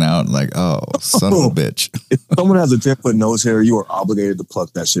sticking out, like, oh, son of a bitch. If someone has a 10-foot nose hair, you are obligated to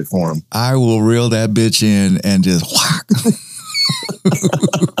pluck that shit for him. I will reel that bitch in and just whack.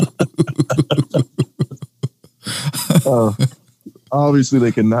 Obviously,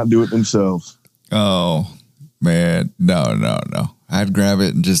 they cannot do it themselves. Oh, man. No. I'd grab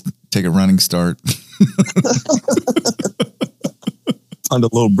it and just take a running start. Find a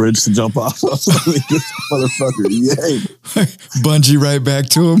little bridge to jump off of. This motherfucker, yay. Bungee right back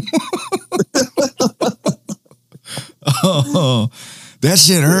to him. Oh, that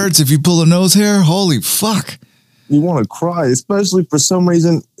shit hurts if you pull a nose hair. Holy fuck. You want to cry, especially for some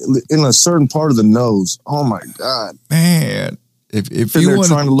reason in a certain part of the nose. Oh my God. Man. If you're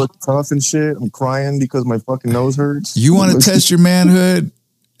trying to look tough and shit, I'm crying because my fucking nose hurts. You want to test your manhood?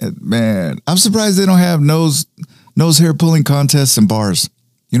 Man, I'm surprised they don't have nose hair pulling contests and bars.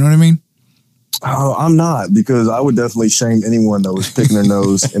 You know what I mean? Oh, I'm not, because I would definitely shame anyone that was picking their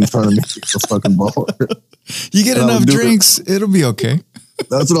nose in front of me with a fucking bar. You get enough drinks, it'll be okay.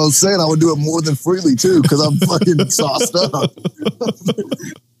 That's what I was saying. I would do it more than freely too, because I'm fucking sauced up.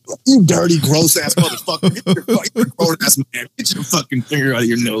 You dirty, gross ass motherfucker. Get your fucking grown ass man. Get your fucking finger out of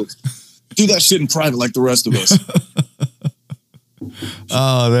your nose. Do that shit in private like the rest of us.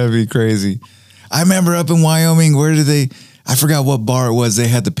 Oh, that'd be crazy. I remember up in Wyoming, I forgot what bar it was. They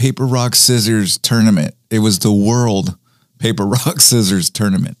had the paper, rock, scissors tournament. It was the world paper, rock, scissors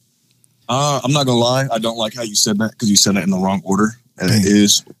tournament. I'm not going to lie. I don't like how you said that, because you said that in the wrong order. And it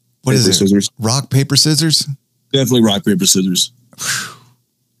is what is it? Scissors. Rock, paper, scissors? Definitely rock, paper, scissors.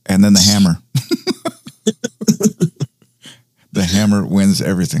 And then the hammer. The hammer wins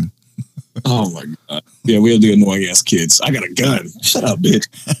everything. Oh my God. Yeah, we had the annoying ass kids. I got a gun. Shut up, bitch.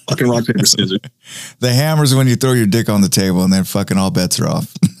 Fucking rock, paper, scissors. The hammer's when you throw your dick on the table and then fucking all bets are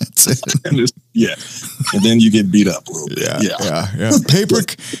off. That's it. Yeah. And then you get beat up a little bit. Yeah. Paper,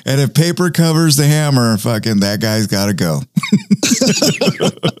 and if paper covers the hammer, fucking that guy's got to go.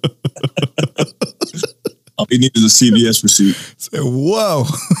 All he needs is a CVS receipt. Say, whoa.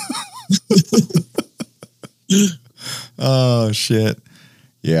 Oh, shit.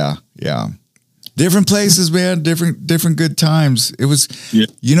 Yeah. Different places, man. Different good times. It was,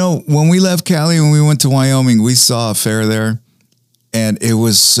 you know, when we left Cali, when we went to Wyoming, we saw a fair there, and it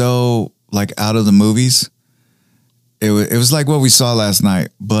was so like out of the movies. It was like what we saw last night,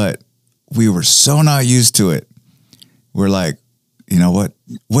 but we were so not used to it. We're like, you know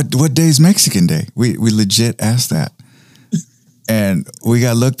what day is Mexican Day? We legit asked that, and we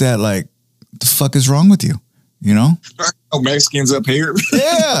got looked at like, the fuck is wrong with you? You know? Oh, Mexicans up here.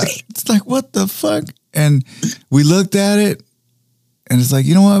 Yeah. It's like, what the fuck? And we looked at it, and it's like,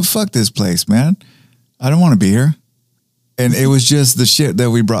 you know what? Fuck this place, man. I don't want to be here. And it was just the shit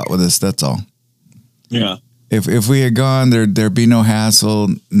that we brought with us. That's all. Yeah. If we had gone, there'd be no hassle,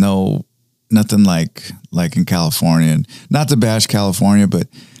 nothing like in California. And not to bash California, but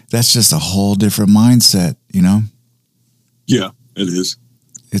that's just a whole different mindset, you know? Yeah, it is.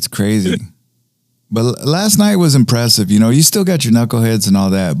 It's crazy. But last night was impressive. You know, you still got your knuckleheads and all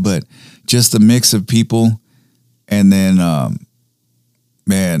that, but just the mix of people. And then,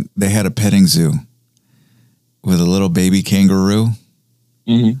 man, they had a petting zoo with a little baby kangaroo.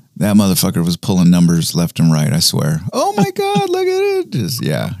 Mm-hmm. That motherfucker was pulling numbers left and right, I swear. Oh, my God, look at it. Just,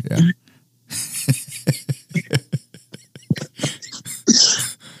 yeah.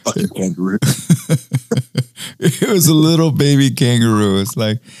 Fucking kangaroo. It was a little baby kangaroo. It's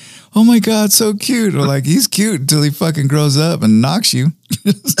like, oh my God, so cute. Or like, he's cute until he fucking grows up and knocks you.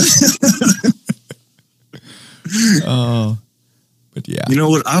 Oh, but yeah. You know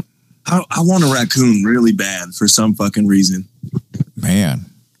what? I want a raccoon really bad for some fucking reason. Man,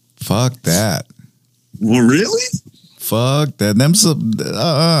 fuck that. Well, really? Fuck that.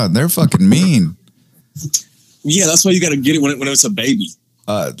 They're fucking mean. Yeah, that's why you got to get it when it's a baby.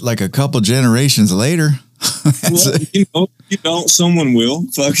 Like a couple generations later. Well, you don't. Someone will.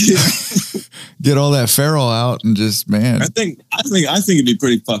 Fuck it. Get all that feral out and just, man. I think it'd be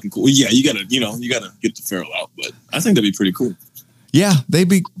pretty fucking cool. Yeah, you gotta get the feral out, but I think that'd be pretty cool. Yeah, they'd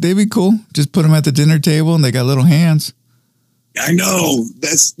be cool. Just put them at the dinner table and they got little hands. I know.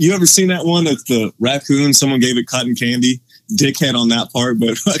 You ever seen that one? That's the raccoon. Someone gave it cotton candy. Dickhead on that part,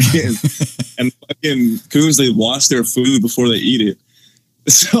 but fucking coons, they wash their food before they eat it.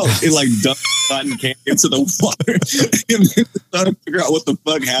 So it like dumped cotton candy into the water and then started to figure out what the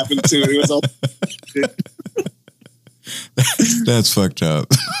fuck happened to it. It was all That's fucked up.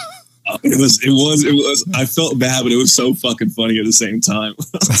 It was I felt bad, but it was so fucking funny at the same time.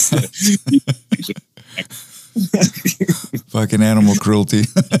 Fucking animal cruelty.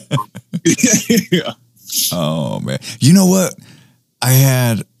 Yeah. Oh man. You know what?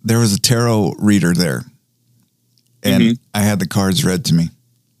 There was a tarot reader there. And I had the cards read to me.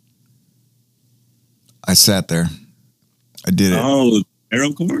 I sat there. I did it. Oh,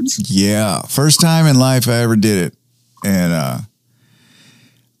 tarot cards? Yeah. First time in life I ever did it. And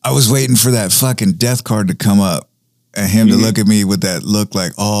I was waiting for that fucking death card to come up and him to look at me with that look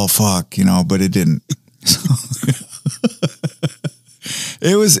like, oh fuck, but it didn't.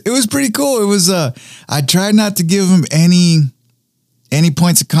 It was pretty cool. It was I tried not to give him any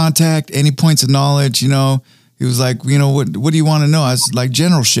points of contact, any points of knowledge, He was like, what do you want to know? I was like,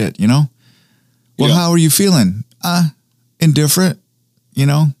 general shit, Well, yeah. How are you feeling? Indifferent,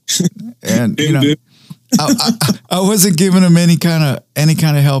 and I wasn't giving him any kind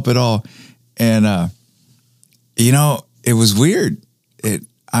of help at all. And it was weird.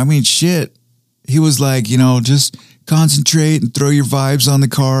 Shit. He was like, just concentrate and throw your vibes on the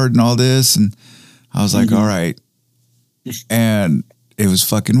card and all this. And I was like, all right. And it was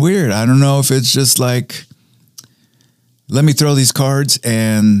fucking weird. I don't know if it's just like, let me throw these cards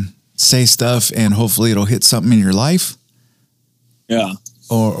and say stuff and hopefully it'll hit something in your life. Yeah.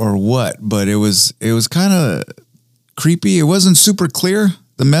 Or what, but it was kind of creepy. It wasn't super clear,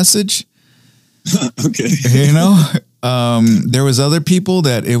 the message. Okay. There was other people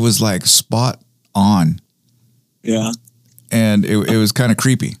that it was like spot on. Yeah. And it was kind of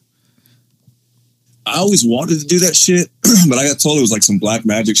creepy. I always wanted to do that shit, but I got told it was like some black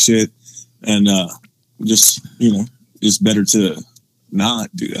magic shit. And just better to not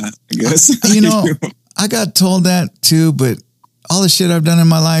do that, I guess. I got told that too, but all the shit I've done in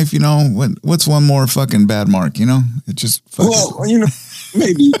my life, what's one more fucking bad mark, It just fucking... Well,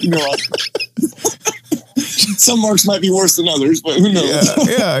 maybe, some marks might be worse than others, but who knows?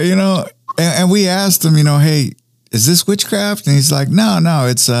 Yeah, and we asked him, hey, is this witchcraft? And he's like, no,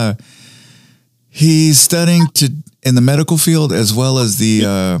 it's he's studying in the medical field as well as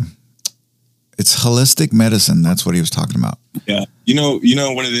the it's holistic medicine. That's what he was talking about. Yeah. You know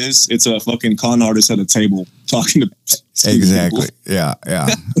what it is? It's a fucking con artist at a table talking to exactly. people. Yeah.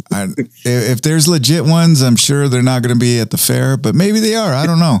 If there's legit ones, I'm sure they're not going to be at the fair, but maybe they are. I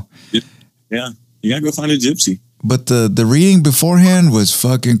don't know. Yeah. You got to go find a gypsy. But the reading beforehand was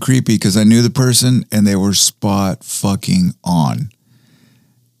fucking creepy because I knew the person and they were spot fucking on.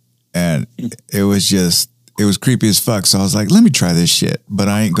 And it was creepy as fuck. So I was like, let me try this shit, but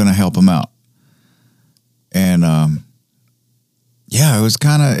I ain't going to help him out. And,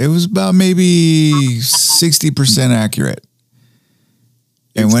 it was about maybe 60% accurate.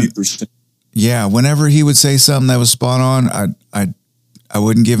 And whenever he would say something that was spot on, I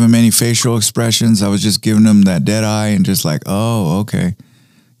wouldn't give him any facial expressions. I was just giving him that dead eye and just like, oh, okay.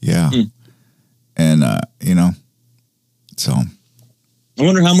 Yeah. And, so. I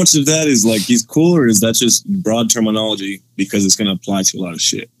wonder how much of that is like, he's cool, or is that just broad terminology because it's going to apply to a lot of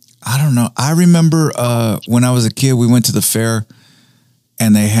shit? I don't know. I remember when I was a kid, we went to the fair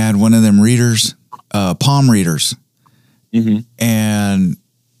and they had one of them readers, palm readers. And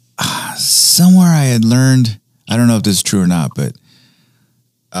somewhere I had learned, I don't know if this is true or not, but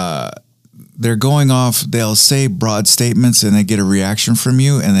they're going off, they'll say broad statements and they get a reaction from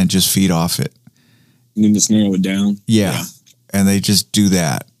you and then just feed off it. And then just narrow it down. Yeah. And they just do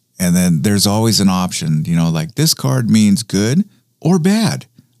that. And then there's always an option, like this card means good or bad.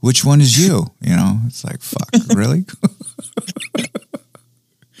 Which one is you? It's like, fuck, really?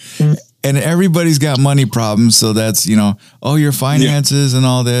 And everybody's got money problems. So that's, your finances and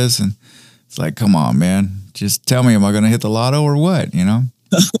all this. And it's like, come on, man. Just tell me, am I going to hit the lotto or what,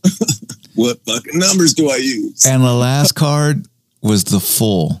 What fucking numbers do I use? And the last card was the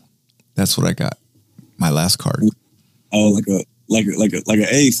full. That's what I got. My last card. Oh, like a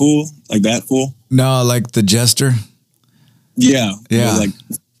A full? Like that full? No, like the jester. Yeah. Yeah. Like,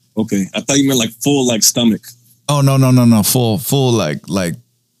 okay. I thought you meant like full, like stomach. Oh, no. Full, like.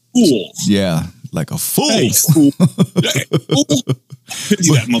 Full. Yeah. Like a fool. Hey, fool. Hey, fool.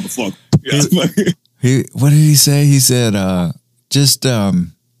 You that motherfucker. Yeah. What did he say? He said,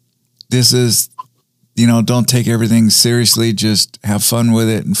 this is, don't take everything seriously. Just have fun with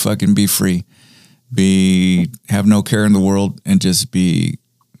it and fucking be free. Have no care in the world and just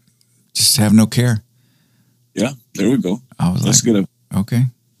have no care. Yeah, there we go. I was That's like, good. okay.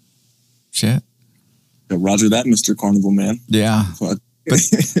 Shit. Roger that, Mr. Carnival Man. Yeah.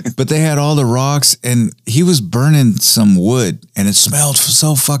 But they had all the rocks and he was burning some wood and it smelled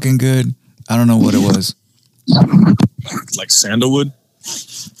so fucking good. I don't know what it was. Like sandalwood?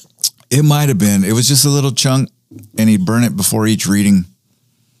 It might have been. It was just a little chunk and he'd burn it before each reading.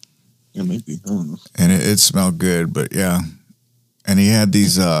 Yeah, maybe. I don't know. And it smelled good, but yeah. And he had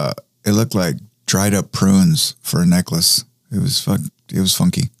these, it looked like dried up prunes for a necklace. It was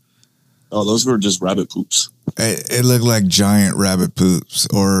funky. Oh, those were just rabbit poops. It looked like giant rabbit poops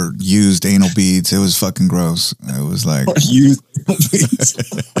or used anal beads. It was fucking gross. It was like used anal beads.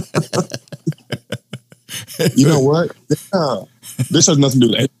 You know what? Yeah. This has nothing to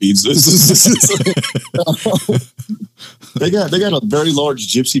do with anal beads. They got a very large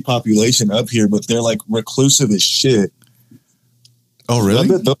gypsy population up here, but they're like reclusive as shit. Oh, really?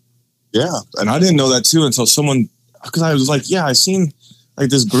 Yeah, and I didn't know that too until someone, because I was like, yeah, I seen like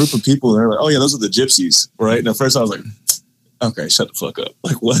this group of people, and they're like, oh yeah, those are the gypsies, right? And at first I was like, okay, shut the fuck up.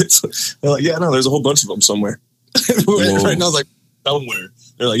 Like, what? They're like, yeah, no, there's a whole bunch of them somewhere. Right now I was like, somewhere.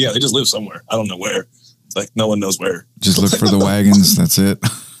 They're like, yeah, they just live somewhere. I don't know where. It's like no one knows where. Just look for the wagons. That's it.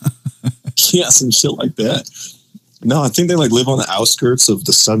 Yeah, some shit like that. No, I think they like live on the outskirts of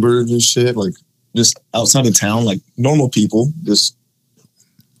the suburbs and shit, like just outside of town, like normal people. Just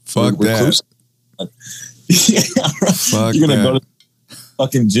fuck that. Yeah, right. Fuck You're gonna that. go to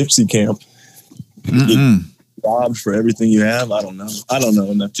fucking gypsy camp. Get robbed for everything you have. I don't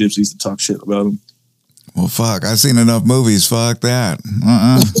know enough gypsies to talk shit about them. Well, fuck. I've seen enough movies. Fuck that.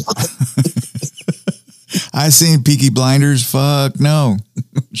 I seen Peaky Blinders. Fuck no.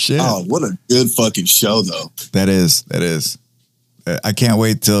 Shit. Oh, what a good fucking show, though. That is. I can't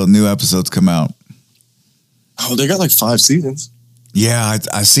wait till new episodes come out. Oh, they got like 5 seasons. Yeah,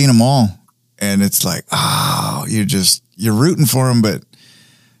 I seen them all, and it's like, oh, you're rooting for them, but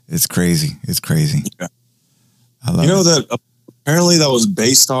it's crazy. It's crazy. Yeah. I love it. That apparently that was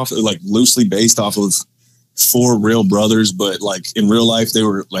loosely based off of 4 real brothers, but like in real life they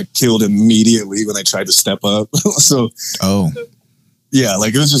were like killed immediately when they tried to step up. So, yeah,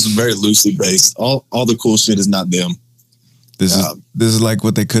 like it was just very loosely based. All the cool shit is not them. This is like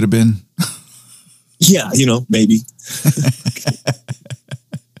what they could have been. Yeah, maybe.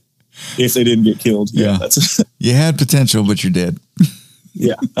 If they didn't get killed. Yeah. That's you had potential, but you're dead.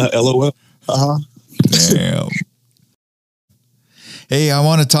 Yeah. LOL. Damn. Hey, I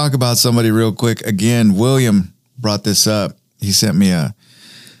want to talk about somebody real quick. Again, William brought this up. He sent me a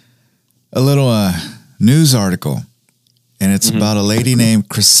little news article, and it's about a lady named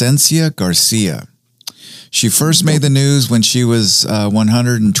Crescencia Garcia. She first made the news when she was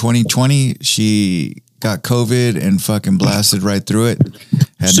 100 in 2020. She got COVID and fucking blasted right through it.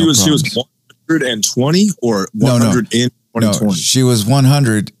 She was 120 or 100 in 2020? No, she was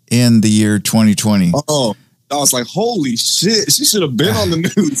 100 in the year 2020. Oh, I was like, holy shit! She should have been on the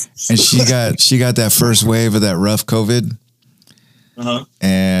news. And she got that first wave of that rough COVID.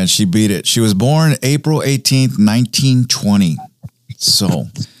 And she beat it. She was born April 18th, 1920. So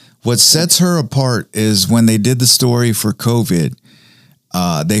what sets her apart is when they did the story for COVID,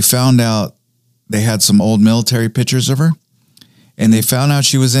 they found out they had some old military pictures of her, and they found out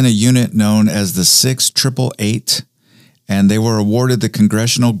she was in a unit known as the 6888, and they were awarded the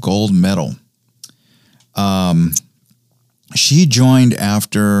Congressional Gold Medal. She joined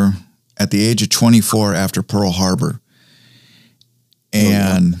at the age of 24 after Pearl Harbor.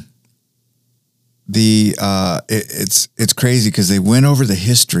 And it's crazy because they went over the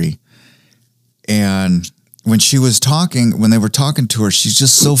history, and when they were talking to her, she's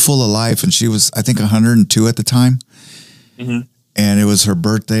just so full of life, and she was, I think, 102 at the time. And it was her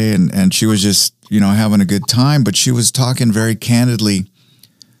birthday, and she was just, having a good time, but she was talking very candidly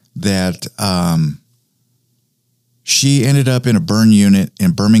that, She ended up in a burn unit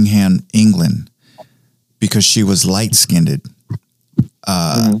in Birmingham, England, because she was light-skinned.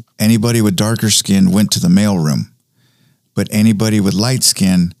 Anybody with darker skin went to the mailroom, but anybody with light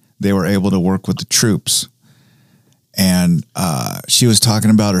skin, they were able to work with the troops. And she was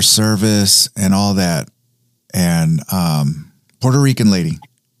talking about her service and all that. And Puerto Rican lady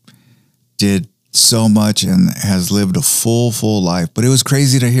did so much and has lived a full life. But it was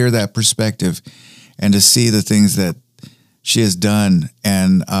crazy to hear that perspective and to see the things that she has done.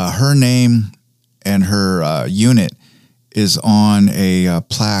 And her name and her unit is on a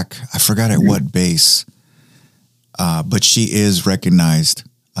plaque. I forgot at what base, but she is recognized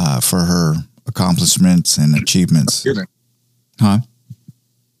for her accomplishments and achievements. No kidding. Huh?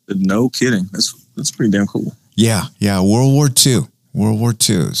 No kidding. That's pretty damn cool. Yeah. World War II.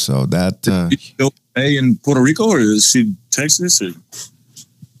 So that. Did she still stay in Puerto Rico, or is she Texas or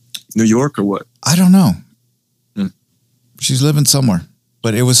New York or what? I don't know. She's living somewhere,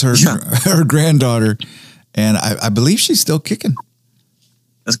 but it was her her granddaughter, and I believe she's still kicking.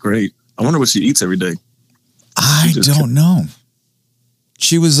 That's great. I wonder what she eats every day. I don't know.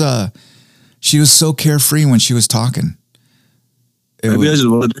 She was so carefree when she was talking. Maybe that's just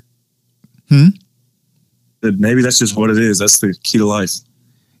what it is. Maybe that's just what it is. That's the key to life.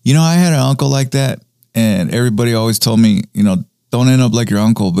 You know, I had an uncle like that, and everybody always told me, you know, don't end up like your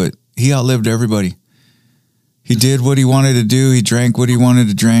uncle, but he outlived everybody. He did what he wanted to do. He drank what he wanted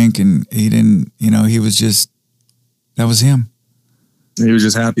to drink, and he didn't, you know, he was just, that was him. He was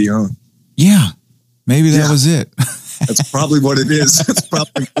just happy, huh? Yeah. Maybe that was it. That's probably what it is. That's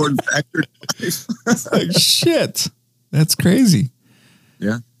probably an important factor. Like, shit. That's crazy.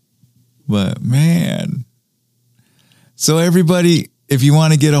 Yeah. But, man. So, everybody, if you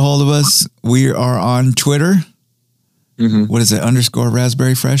want to get a hold of us, we are on Twitter. What is it?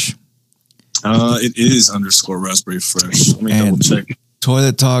 _Raspberry Fresh? It is _Raspberry Fresh. Let me double check.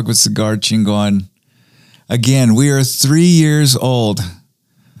 Toilet Talk with Cigar Chingon. Again, we are 3 years old.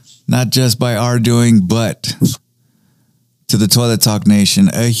 Not just by our doing, but to the Toilet Talk Nation,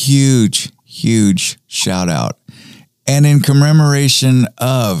 a huge shout out. And in commemoration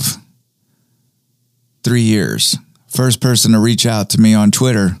of 3 years, first person to reach out to me on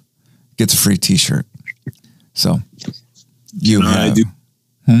Twitter gets a free t-shirt. So you Can have.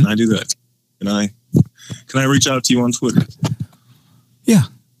 Can I do that? Can I reach out to you on Twitter? Yeah.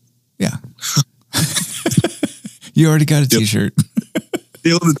 You already got a t-shirt.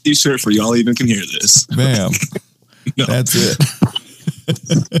 Steal the t-shirt for y'all even can hear this. Bam. No. That's it.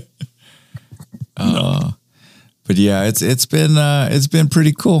 But yeah, it's been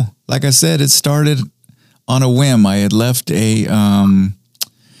pretty cool. Like I said, it started on a whim. I had left a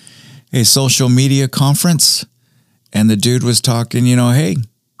social media conference, and the dude was talking, you know, hey,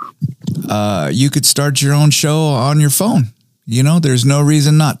 you could start your own show on your phone. You know, there's no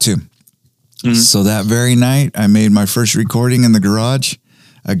reason not to. So that very night, I made my first recording in the garage.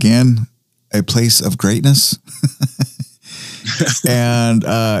 Again, a place of greatness. And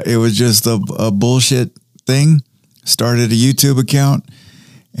it was just a bullshit thing. Started a YouTube account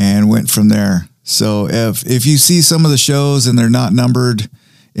and went from there. So if you see some of the shows and they're not numbered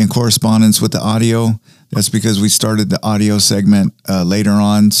in correspondence with the audio, that's because we started the audio segment later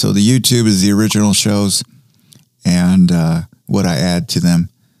on. So the YouTube is the original shows and what I add to them.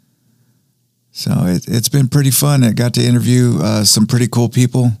 So it's been pretty fun. I got to interview some pretty cool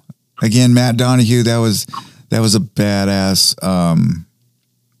people. Again, Matt Donahue, that was a badass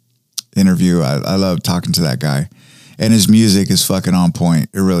interview. I love talking to that guy. And his music is fucking on point.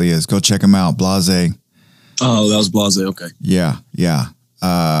 It really is. Go check him out. Blase. Oh, that was Blase. Okay. Yeah.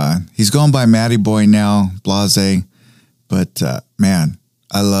 He's going by Matty Boy now, Blase. But man,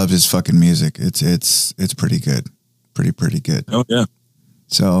 I love his fucking music. It's pretty good. Pretty good. Oh yeah.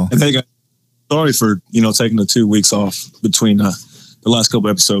 So and hey guys, sorry for taking the 2 weeks off between the last couple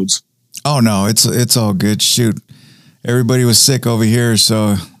episodes. Oh no, it's all good. Shoot, everybody was sick over here,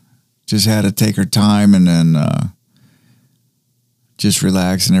 so just had to take our time and then just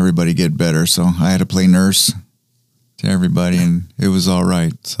relax and everybody get better. So I had to play nurse to everybody, and it was all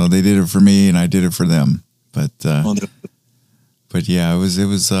right. So they did it for me, and I did it for them. But yeah,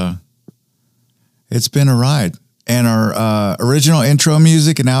 it's been a ride. And our original intro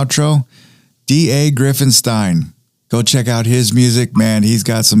music and outro, D.A. Griffinstein. Go check out his music, man. He's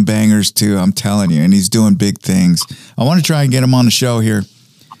got some bangers too, I'm telling you, and he's doing big things. I want to try and get him on the show here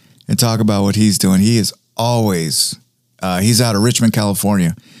and talk about what he's doing. He is always, he's out of Richmond,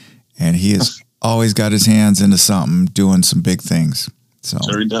 California, and he has always got his hands into something, doing some big things. So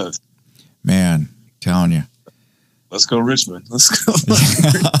sure he does. Man, telling you. Let's go Richmond. Let's go.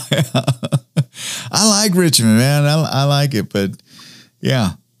 I like Richmond, man. I like it, but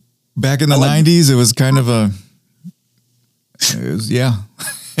yeah, back in the 90s, it was kind of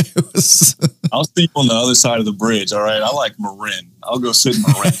it was. I'll see you on the other side of the bridge. All right. I like Marin. I'll go sit in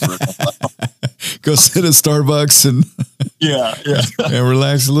Marin for a couple hours. Go sit at Starbucks and yeah. and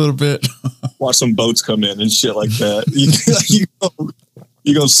relax a little bit. Watch some boats come in and shit like that.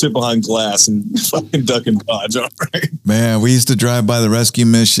 You go sit behind glass and fucking duck and dodge. All right. Man, we used to drive by the rescue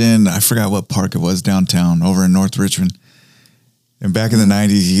mission. I forgot what park it was downtown over in North Richmond. And back in the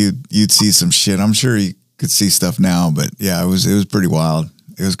 90s, you'd see some shit. I'm sure you could see stuff now, but yeah, it was pretty wild.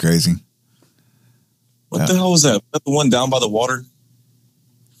 It was crazy. What the hell was that? Was that the one down by the water?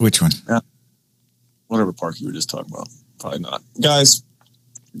 Which one? Yeah. Whatever park you were just talking about. Probably not. Guys.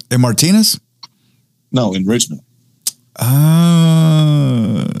 In Martinez? No, in Richmond.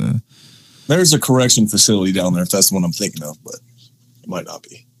 Uh, There's a correction facility down there if that's the one I'm thinking of, but it might not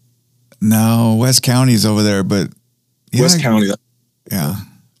be. No, West County's over there, but yeah, West County. Yeah.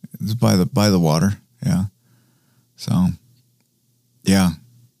 It's by the water. Yeah. So yeah.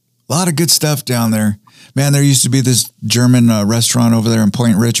 A lot of good stuff down there. Man, there used to be this German restaurant over there in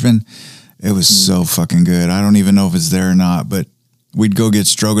Point Richmond. It was so fucking good. I don't even know if it's there or not, but we'd go get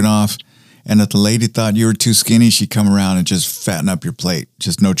stroganoff. And if the lady thought you were too skinny, she'd come around and just fatten up your plate.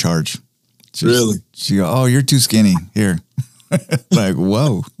 Just no charge. Really? She'd go, oh, you're too skinny. Here. Like,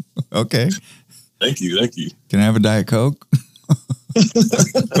 whoa. Okay. Thank you. Can I have a Diet Coke?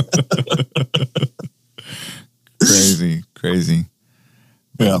 Crazy.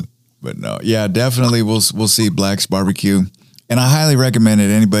 Yeah. But no, yeah, definitely we'll see Black's Barbecue. And I highly recommend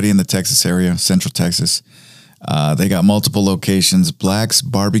it. Anybody in the Texas area, Central Texas. They got multiple locations. Black's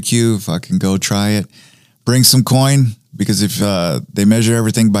Barbecue, fucking go try it. Bring some coin, because if they measure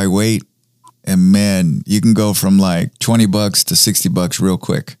everything by weight, and man, you can go from like $20 to $60 real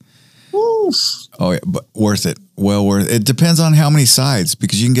quick. Oof. Oh, yeah, but worth it. Well worth it. It depends on how many sides,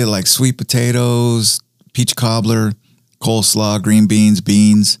 because you can get like sweet potatoes, peach cobbler, coleslaw, green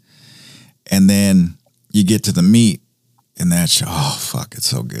beans, and then you get to the meat, and that's, oh, fuck, it's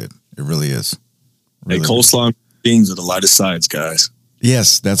so good. It really is. Hey, coleslaw and beans are the lightest sides, guys.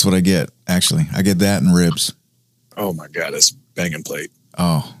 Yes, that's what I get, actually. I get that and ribs. Oh, my God, that's banging plate.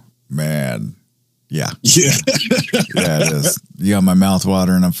 Oh, man. Yeah. Yeah. Yeah, it is. You got my mouth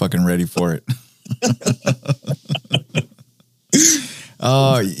watering. I'm fucking ready for it.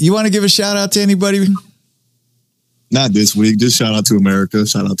 You want to give a shout out to anybody? Not this week. Just shout out to America.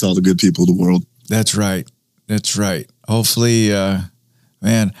 Shout out to all the good people of the world. That's right. Hopefully,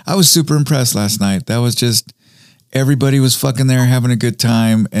 man, I was super impressed last night. That was just, everybody was fucking there having a good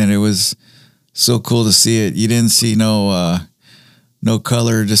time, and it was so cool to see it. You didn't see no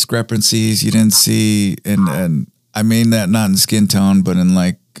color discrepancies. You didn't see, and I mean that not in skin tone, but in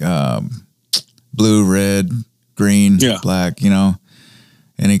like blue, red, green, black,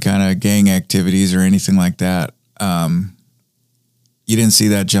 any kind of gang activities or anything like that. You didn't see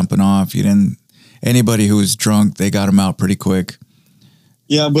that jumping off. Anybody who was drunk, they got them out pretty quick.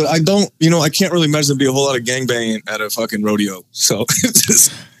 Yeah, but I can't really imagine there'd be a whole lot of gangbanging at a fucking rodeo. So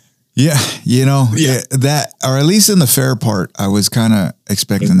just, yeah, that, or at least in the fair part, I was kind of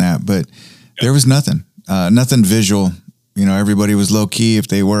expecting that, but there was nothing visual. Everybody was low key if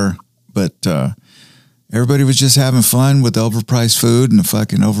they were, but everybody was just having fun with the overpriced food and the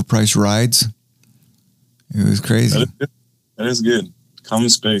fucking overpriced rides. It was crazy. That is good. Common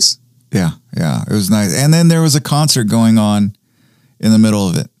space. Yeah, it was nice. And then there was a concert going on in the middle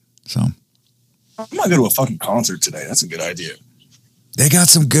of it. So I might go to a fucking concert today. That's a good idea. They got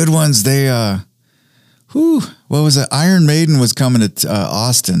some good ones. They, what was it? Iron Maiden was coming to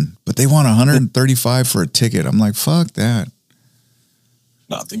Austin, but they want $135 for a ticket. I'm like, fuck that.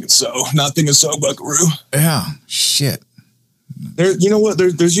 Not thinking so, Buckaroo. Yeah, shit. There, you know what?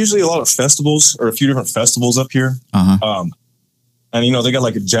 There's usually a lot of festivals, or a few different festivals up here. And they got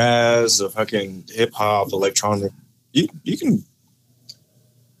like a jazz, a fucking hip hop, electronic. You can.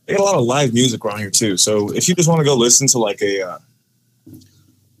 They got a lot of live music around here too. So if you just want to go listen to like a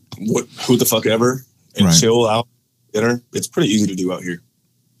who the fuck ever and chill out dinner, it's pretty easy to do out here.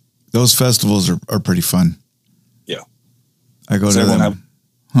 Those festivals are pretty fun. Yeah, I go to them.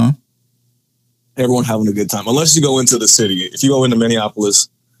 Everyone having a good time, unless you go into the city. If you go into Minneapolis,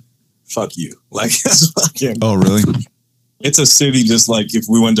 fuck you. Like that's fucking. Oh really? It's a city just like if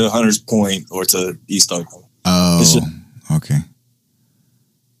we went to Hunters Point or to East Oakland. Oh, okay.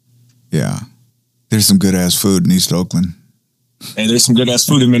 Yeah. There's some good ass food in East Oakland. Hey, there's some good ass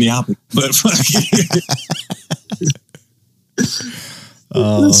food in Minneapolis. But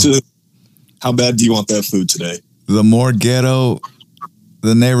how bad do you want that food today? The more ghetto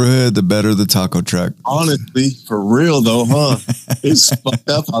the neighborhood, the better the taco truck. Honestly, for real though, huh? It's fucked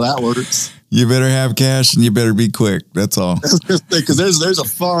up how that works. You better have cash and you better be quick. That's all. Because there's a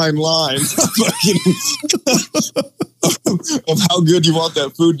fine line of how good you want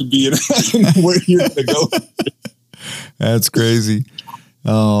that food to be and where you're going to go. That's crazy.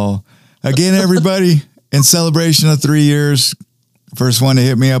 Oh, again, everybody, in celebration of 3 years, first one to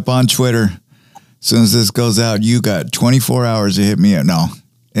hit me up on Twitter. As soon as this goes out, you got 24 hours to hit me up. No,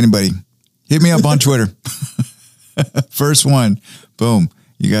 anybody, hit me up on Twitter. First one, boom,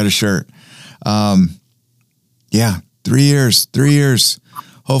 you got a shirt. Yeah, 3 years, 3 years.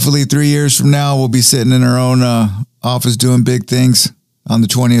 Hopefully 3 years from now, we'll be sitting in our own office doing big things on the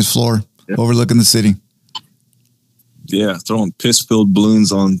 20th floor, overlooking the city. Yeah, throwing piss-filled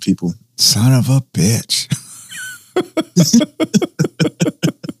balloons on people. Son of a bitch.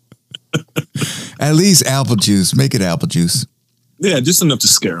 At least apple juice. Make it apple juice. Yeah, just enough to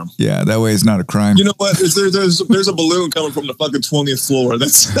scare them. Yeah, that way it's not a crime. You know what? There's a balloon coming from the fucking 20th floor.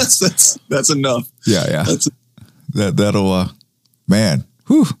 That's enough. Yeah. That'll man.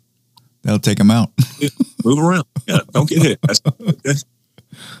 Whew. That'll take them out. Yeah, move around. Yeah, don't get hit.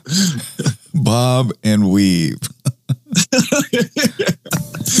 Bob and weave. You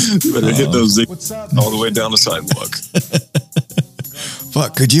better hit those zigs all the way down the sidewalk.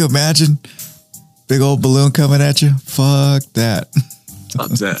 Fuck, could you imagine? Big old balloon coming at you? Fuck that. Fuck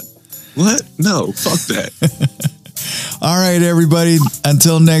that. What? No, fuck that. All right, everybody.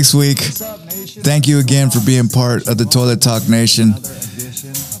 Until next week, thank you again for being part of the Toilet Talk Nation.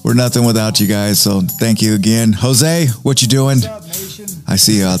 We're nothing without you guys, so thank you again. Jose, what you doing? I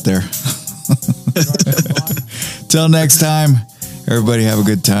see you out there. Till next time, everybody have a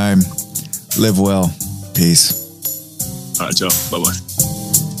good time. Live well. Peace. All right, Joe. Bye-bye.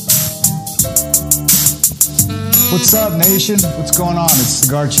 What's up, nation? What's going on? It's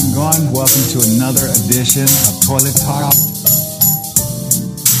Cigar Chingon. Welcome to another edition of Toilet Talk.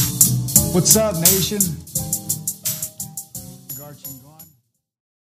 What's up, nation? Cigar Chingon.